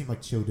music. They just seem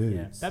like chill dudes.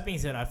 yeah. That being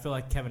said, I feel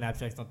like Kevin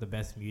Abstract's not the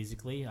best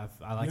musically.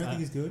 I like. You don't think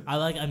he's good? I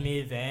like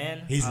Amir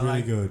Van. He's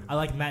really good. I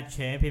like Matt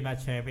Champion.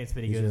 Matt Champion's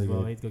pretty He's good really as well.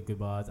 good. He's got good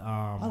bars.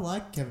 I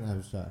like Kevin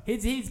Abstract.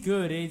 He's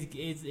good. He's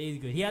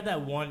good. He had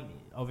that one.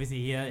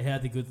 Obviously, he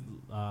had the good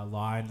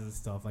lines and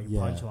stuff like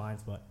punchlines.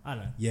 But I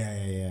don't know.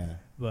 Yeah.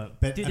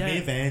 But But dude,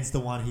 Amir Van's the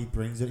one he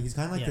brings it. He's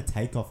kind of like the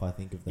takeoff, I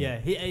think, of them. yeah,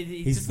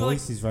 His just got,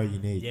 voice is very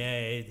unique.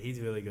 Yeah, he's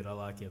really good. I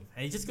like him,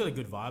 and he's just got a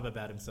good vibe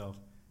about himself.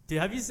 Dude,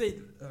 have you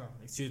seen?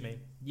 Excuse me.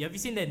 Have you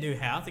seen their new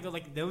house?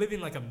 They're living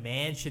in like a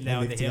mansion They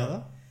now in live the hill.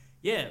 together?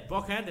 Yeah,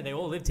 Brockhampton, they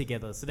all live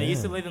together. So they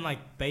used to live in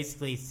like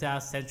basically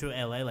South Central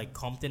LA, like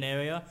Compton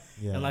area,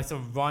 Yeah. and like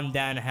some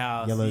rundown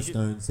house.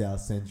 Yellowstone,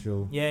 South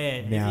Central.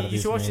 Yeah. Now You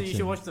this should watch. You mansion.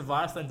 should watch the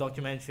Viceland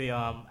documentary,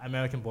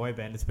 American Boy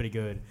Band. It's pretty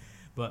good,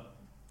 but.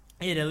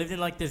 Yeah, they lived in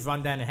like this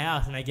rundown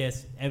house, and I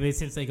guess ever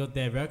since they got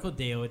their record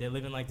deal, they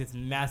live in like this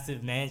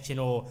massive mansion,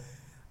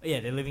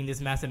 they're living in this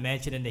massive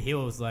mansion in the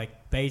hills,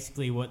 like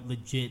basically what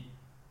legit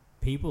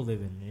people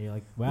live in. And you're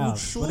like, wow. Well,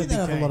 surely what they big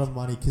have change. a lot of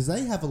money because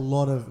they have a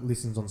lot of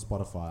listens on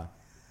Spotify.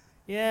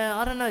 Yeah,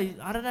 I don't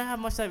know how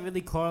much that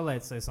really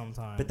correlates though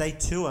sometimes. But they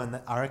tour,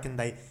 and I reckon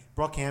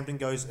Brockhampton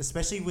goes,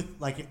 especially with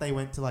like if they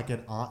went to like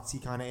an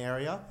artsy kind of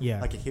area, Yeah.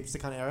 like a hipster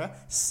kind of area,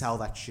 sell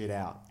that shit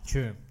out.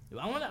 True.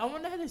 I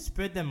wonder how they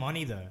spread their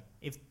money though.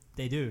 If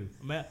they do,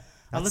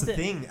 That's the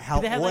thing. How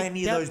they have, all like,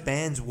 any of those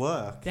bands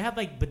work. They have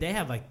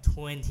like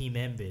 20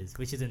 members,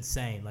 which is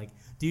insane. Like,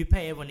 do you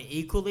pay everyone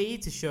equally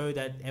to show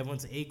that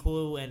everyone's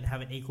equal and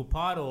have an equal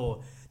part,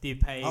 or do you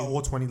pay?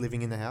 All 20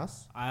 living in the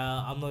house?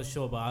 I'm not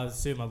sure, but I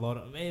assume a lot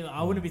of.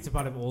 I wouldn't be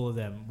surprised if all of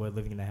them were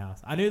living in the house.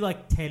 I knew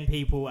like 10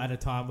 people at a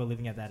time were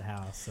living at that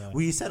house. So.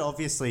 Well, you said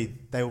obviously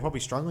they were probably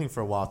struggling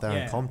for a while if they were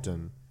in Yeah.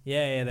 Compton.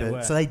 Yeah, they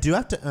were. So they do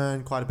have to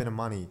earn quite a bit of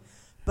money.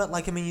 But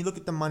like, I mean, you look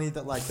at the money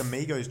that like the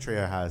Migos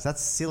trio has.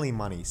 That's silly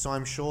money. So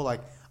I'm sure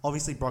like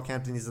obviously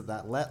Brockhampton is at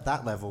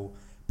that level.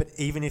 But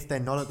even if they're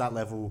not at that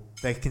level,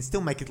 they can still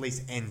make at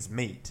least ends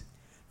meet.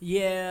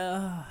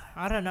 Yeah,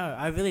 I don't know.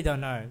 I really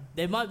don't know.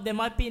 They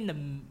might be in the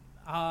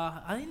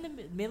I think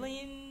the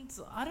millions.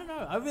 I don't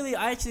know.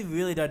 I actually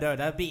really don't know.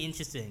 That'd be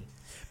interesting.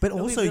 But That'd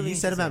be also, really you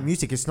said about interesting.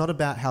 music. It's not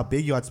about how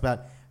big you are. It's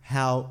about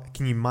how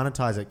can you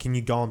monetize it. Can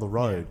you go on the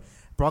road?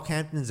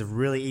 Brockhampton's a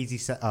really easy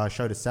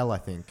show to sell, I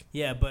think.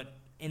 Yeah, but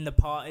in the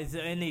past, it's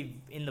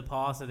only in the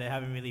past that they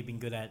haven't really been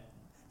good at.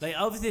 Like,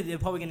 obviously, they're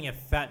probably getting a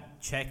fat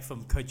check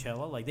from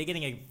Coachella. Like, they're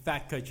getting a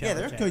fat Coachella. Yeah,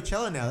 they're at check.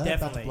 Coachella now. They're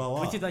about to Definitely, blow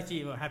up. which is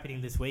actually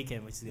happening this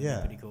weekend, which is gonna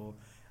be pretty cool.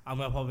 I'm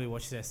gonna probably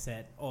watch their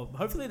set, or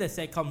hopefully their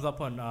set comes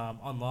up on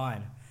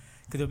online,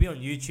 because it'll be on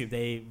YouTube.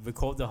 They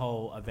record the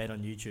whole event on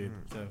YouTube,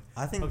 so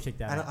I think, I'll check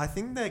that and out. I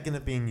think they're going to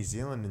be in New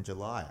Zealand in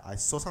July. I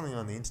saw something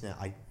on the internet.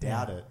 I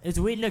doubt it. It's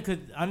weird, no, because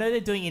I know they're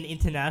doing an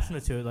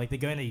international tour, like they're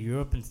going to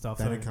Europe and stuff.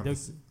 They So don't come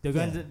they're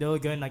going. yeah. They're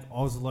going like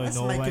Oslo, That's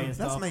Norway, making, and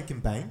stuff. that's making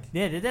bank.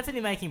 Yeah, they're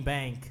definitely making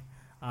bank.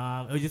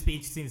 It'll just be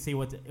interesting to see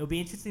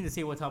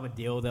what type of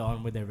deal they're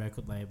on with their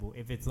record label.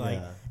 If it's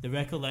like the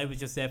record label's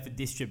just there for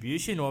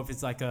distribution, or if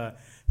it's like a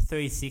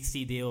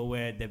 360 deal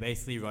where they're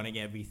basically running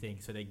everything,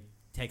 so they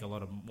take a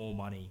lot of more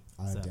money.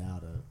 I So,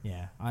 doubt it.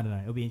 Yeah, I don't know.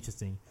 It'll be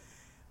interesting.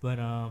 But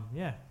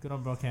yeah, good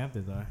on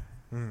Brockhampton though.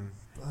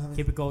 Mm.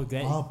 Keep it going.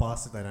 Oh,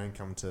 bastard! They don't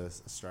come to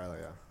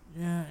Australia.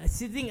 Yeah, it's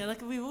the thing.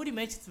 Like we've already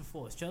mentioned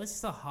before, Australia's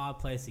just a hard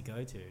place to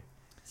go to.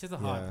 It's just a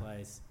hard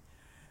place.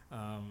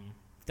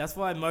 That's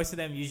why most of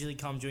them usually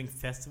come during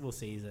festival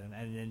season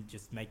and then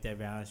just make their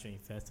rounds during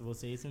festival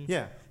season.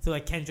 Yeah. So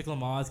like Kendrick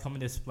Lamar's coming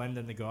to Splendid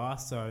in the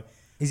Grass. So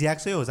Is he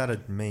actually, or was that a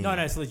meme? no,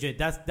 it's legit.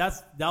 That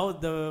was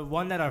the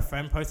one that our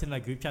friend posted in the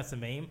group chat's a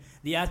meme.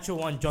 The actual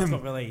one just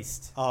got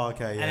released. Oh,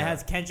 okay, yeah. And it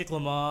has Kendrick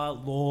Lamar,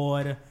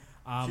 Lord.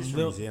 She's from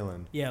New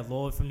Zealand. Yeah,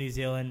 Lord from New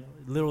Zealand.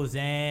 Lil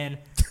Xan.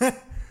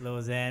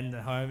 Lil Xan, the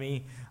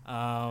homie.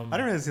 I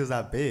didn't realize he was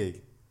that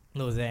big.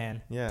 Lil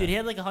Xan. Yeah. Dude, he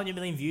had like 100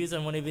 million views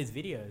on one of his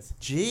videos.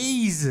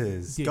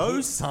 Jesus. Dude, Go,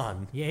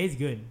 son. Yeah, he's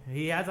good.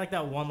 He has like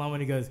that one line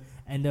when he goes,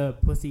 and the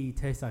pussy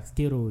tastes like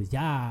Skittles,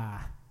 yeah.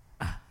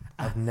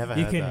 I've never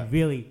You heard can that.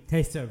 really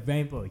taste the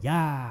rainbow,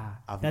 yeah.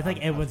 That's like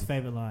everyone's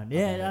favorite line.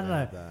 Yeah, I don't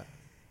know.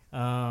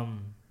 That.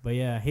 But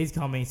yeah, he's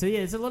coming. So yeah,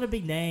 there's a lot of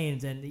big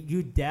names, and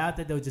you doubt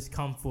that they'll just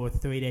come for a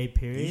 3-day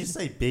period. Did you just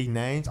say big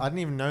names? I didn't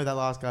even know who that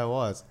last guy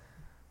was.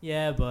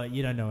 Yeah, but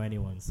you don't know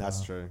anyone. So,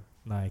 That's true.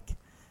 Like,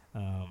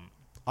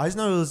 I just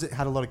know it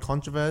had a lot of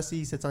controversy.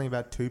 He said something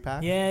about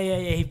Tupac. Yeah.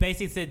 He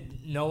basically said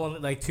no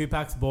one, like,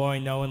 Tupac's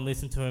boring, no one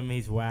listened to him,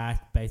 he's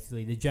whack,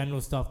 basically. The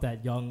general stuff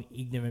that young,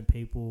 ignorant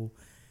people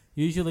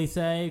usually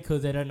say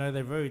because they don't know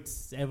their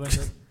roots. Everyone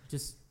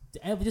just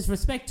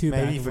respect Tupac.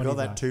 Maybe he and what forgot he's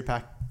that done.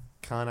 Tupac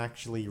can't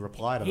actually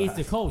reply to He's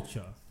that. the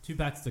culture.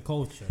 Tupac's the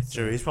culture.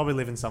 So. True, he's probably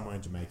living somewhere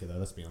in Jamaica though,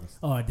 let's be honest.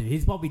 Oh, dude,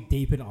 he's probably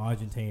deep in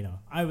Argentina.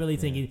 I really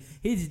think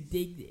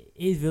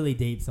he's really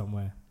deep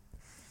somewhere.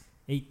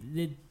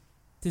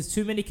 There's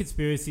too many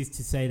conspiracies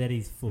to say that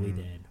he's fully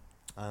dead.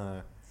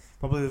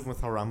 Probably living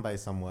with Harambe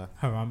somewhere.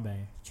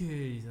 Harambe.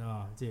 Jeez,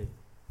 oh, dude.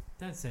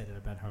 Don't say that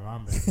about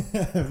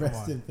Harambe.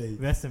 Rest in peace.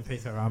 Rest in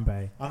peace,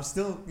 Harambe. I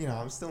still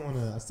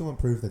want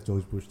proof that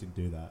George Bush didn't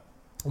do that.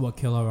 What,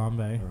 kill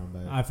Harambe?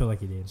 Harambe. I feel like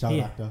he did. Child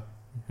actor.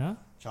 Huh?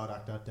 Child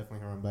actor, definitely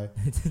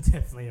Harambe.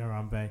 Definitely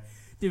Harambe.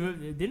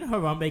 Dude, didn't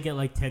Harambe get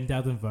like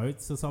 10,000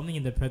 votes or something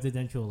in the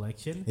presidential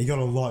election? He got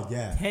a lot,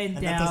 yeah. 10,000.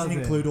 And that doesn't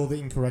include all the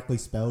incorrectly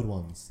spelled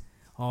ones.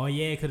 Oh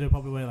yeah, because it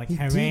probably went like He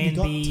Harambe.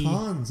 got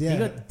tons, yeah. He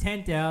got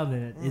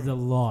 10,000 is a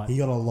lot. He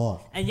got a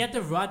lot. And you have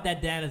to write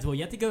that down as well.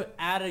 You have to go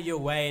out of your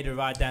way to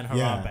write down Harambe.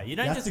 Yeah. You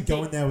don't You have just to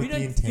go in there with you the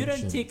don't, You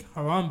intention. don't tick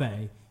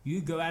Harambe.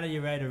 You go out of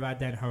your way to write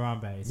down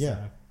Harambe. So.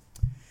 Yeah.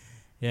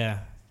 Yeah.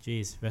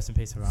 Jeez. Rest in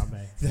peace,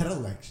 Harambe. That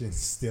election's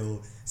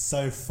still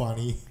so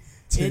funny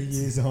 2 It's-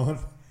 years on.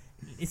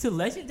 It's a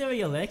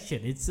legendary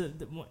election. It's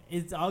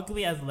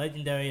arguably as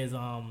legendary as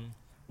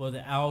was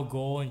it Al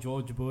Gore and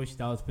George Bush?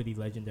 That was pretty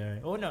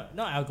legendary. Oh no,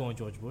 not Al Gore and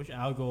George Bush.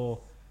 Al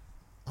Gore.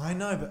 I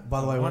know, but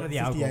by the way, One we're of the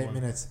at Al Gore 58 ones.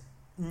 minutes.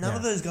 None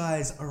of those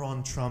guys are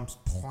on Trump's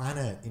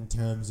planet in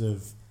terms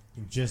of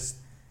just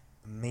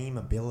meme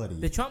ability.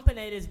 The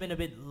Trumpinator's been a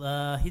bit.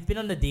 He's been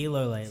on the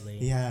dealer lately.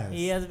 He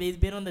has. He's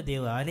been on the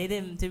dealer. I need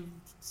him to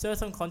stir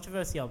some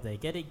controversy up there.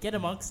 Get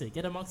amongst it.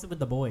 Get amongst it with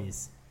the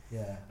boys.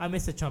 Yeah. I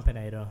miss the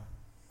Trumpinator,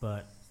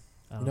 but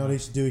You know what he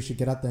should do? He should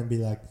get up there and be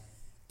like,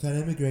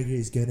 Conor McGregor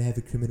is going to have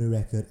a criminal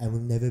record and will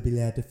never be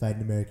allowed to fight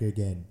in America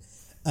again.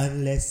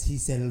 Unless he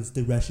settles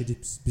the Russia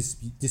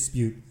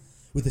dispute,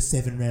 with a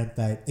 7-round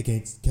fight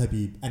against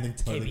Khabib, and then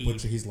totally Khabib.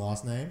 butcher his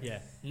last name. Yeah.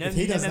 If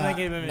he does that,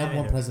 number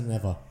one president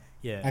ever.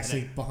 Yeah.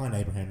 Actually, behind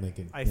Abraham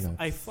Lincoln.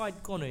 I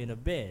fight Conor in a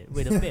bed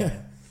with a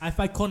bear. I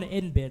fight Conor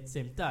in bed at the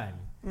same time.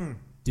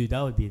 Dude,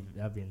 that'd be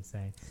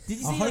insane. Did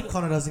you I see? hope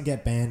Conor doesn't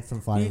get banned from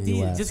fighting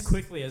the US. Just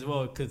quickly as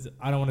well, because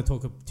I don't want to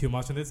talk too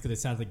much on this because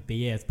it sounds like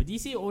BS. But do you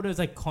see all those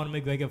like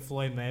Conor McGregor,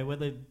 Floyd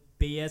Mayweather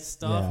BS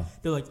stuff? Yeah.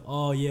 They're like,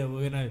 oh yeah,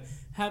 we're gonna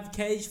have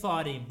cage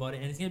fighting, but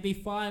and it's gonna be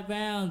 5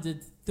 rounds.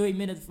 It's 3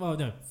 minutes. Oh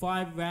no,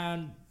 5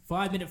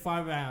 minute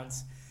 5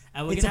 rounds.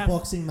 And we're It's gonna a have,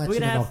 boxing match we're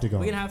in gonna an have, octagon.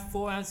 We're gonna have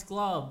 4-ounce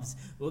gloves.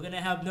 We're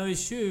gonna have no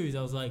shoes.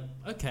 I was like,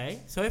 okay.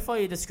 So far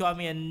you described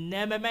me an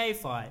MMA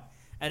fight,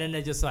 and then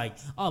they're just like,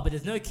 oh, but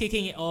there's no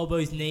kicking,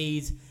 elbows,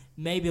 knees,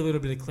 maybe a little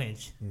bit of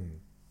clinch.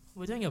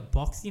 We're doing a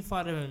boxing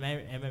fight in an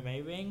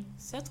MMA ring.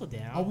 Settle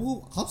down.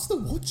 I'll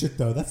still watch it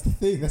though. That's the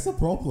thing. That's the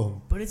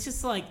problem. But it's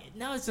just like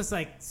now it's just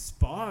like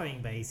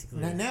sparring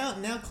basically.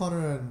 Now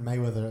Conor and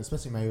Mayweather,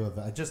 especially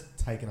Mayweather, are just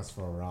taking us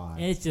for a ride.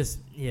 It's just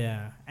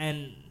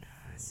and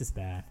it's just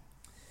bad.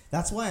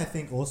 That's why I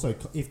think also,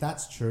 if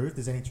that's true, if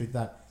there's any truth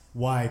that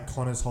why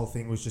Conor's whole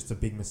thing was just a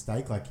big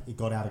mistake, like it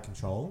got out of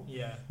control.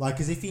 Yeah. Like,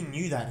 because if he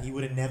knew that, he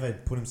would have never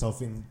put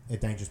himself in a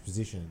dangerous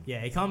position.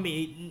 Yeah, it can't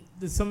be.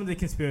 Some of the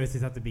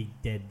conspiracies have to be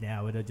dead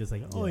now. Where they're just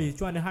like, oh, he's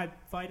trying to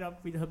fight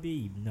up with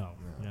Habib. No.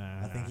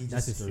 I think he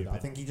that's just screwed. stupid. I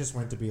think he just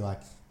went to be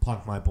like,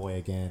 punk my boy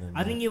again. And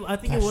I think it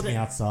catch would. me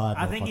outside.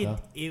 I think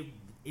motherfucker.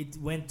 it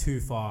went too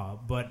far,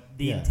 but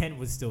the intent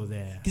was still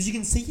there. Because you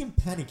can see him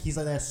panic. He's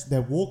like,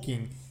 they're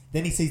walking.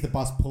 Then he sees the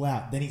bus pull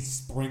out. Then he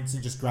sprints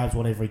and just grabs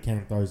whatever he can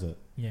and throws it.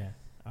 Yeah.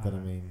 But I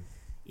mean,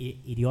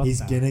 idiot. he's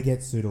gonna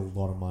get sued a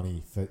lot of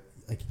money for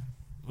like.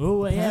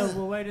 Oh yeah,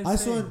 we'll wait and see. I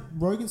saw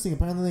Rogan's thing.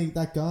 Apparently,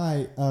 that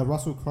guy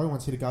Russell Crowe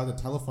once hit a guy on the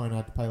telephone and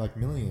had to pay like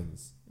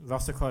millions.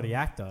 Russell Crowe, the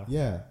actor.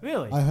 Yeah,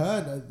 really. I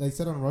heard they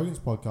said on Rogan's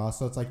podcast.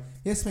 So it's like,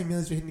 yes, pay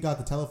millions for hitting the guy at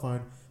the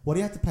telephone. What do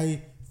you have to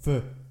pay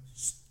for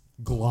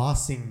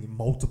glassing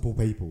multiple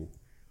people?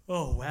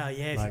 Oh wow,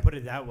 yeah. If Like- you put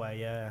it that way,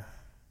 yeah.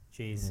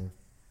 Jeez. Yeah.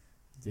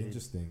 It's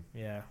interesting.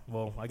 Yeah,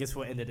 well, I guess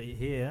we'll end it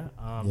here.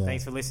 Yeah.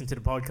 Thanks for listening to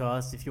the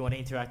podcast. If you want to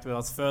interact with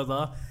us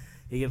further,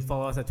 you can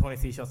follow us at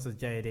 23 Shots of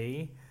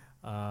JD.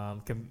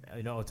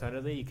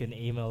 Alternatively, you can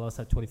email us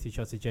at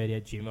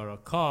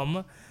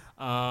 23shotsofjd@gmail.com.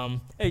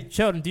 Hey,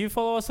 Sheldon, do you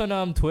follow us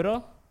on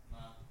Twitter?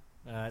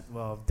 No.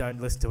 Well,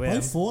 don't listen to Play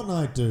him.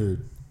 Fortnite,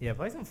 dude. Yeah,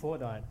 play some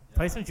Fortnite.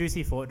 Play some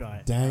juicy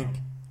Fortnite. Dank.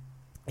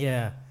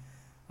 Yeah.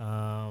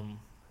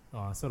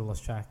 I sort of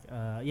lost track.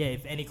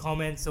 If any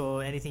comments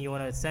or anything you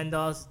want to send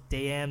us,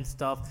 DM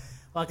stuff.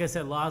 Like I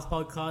said, last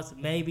podcast,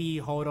 maybe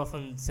hold off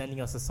on sending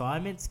us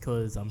assignments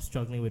because I'm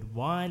struggling with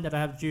wine that I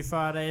have due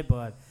Friday.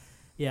 But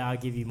yeah, I'll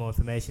give you more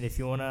information if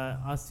you want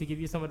us to give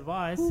you some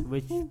advice,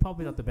 which is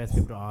probably not the best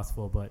people to ask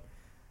for. But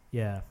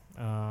yeah.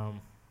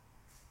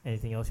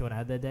 Anything else you want to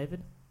add there,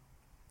 David?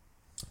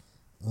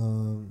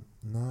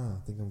 Nah, I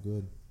think I'm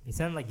good. You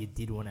sounded like you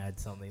did want to add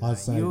something. I'd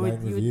say rate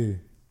and review.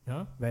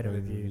 Huh? Rate and Rate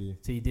and review. review.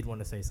 So you did want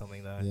to say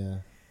something though. Yeah.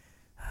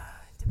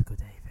 Typical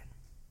David.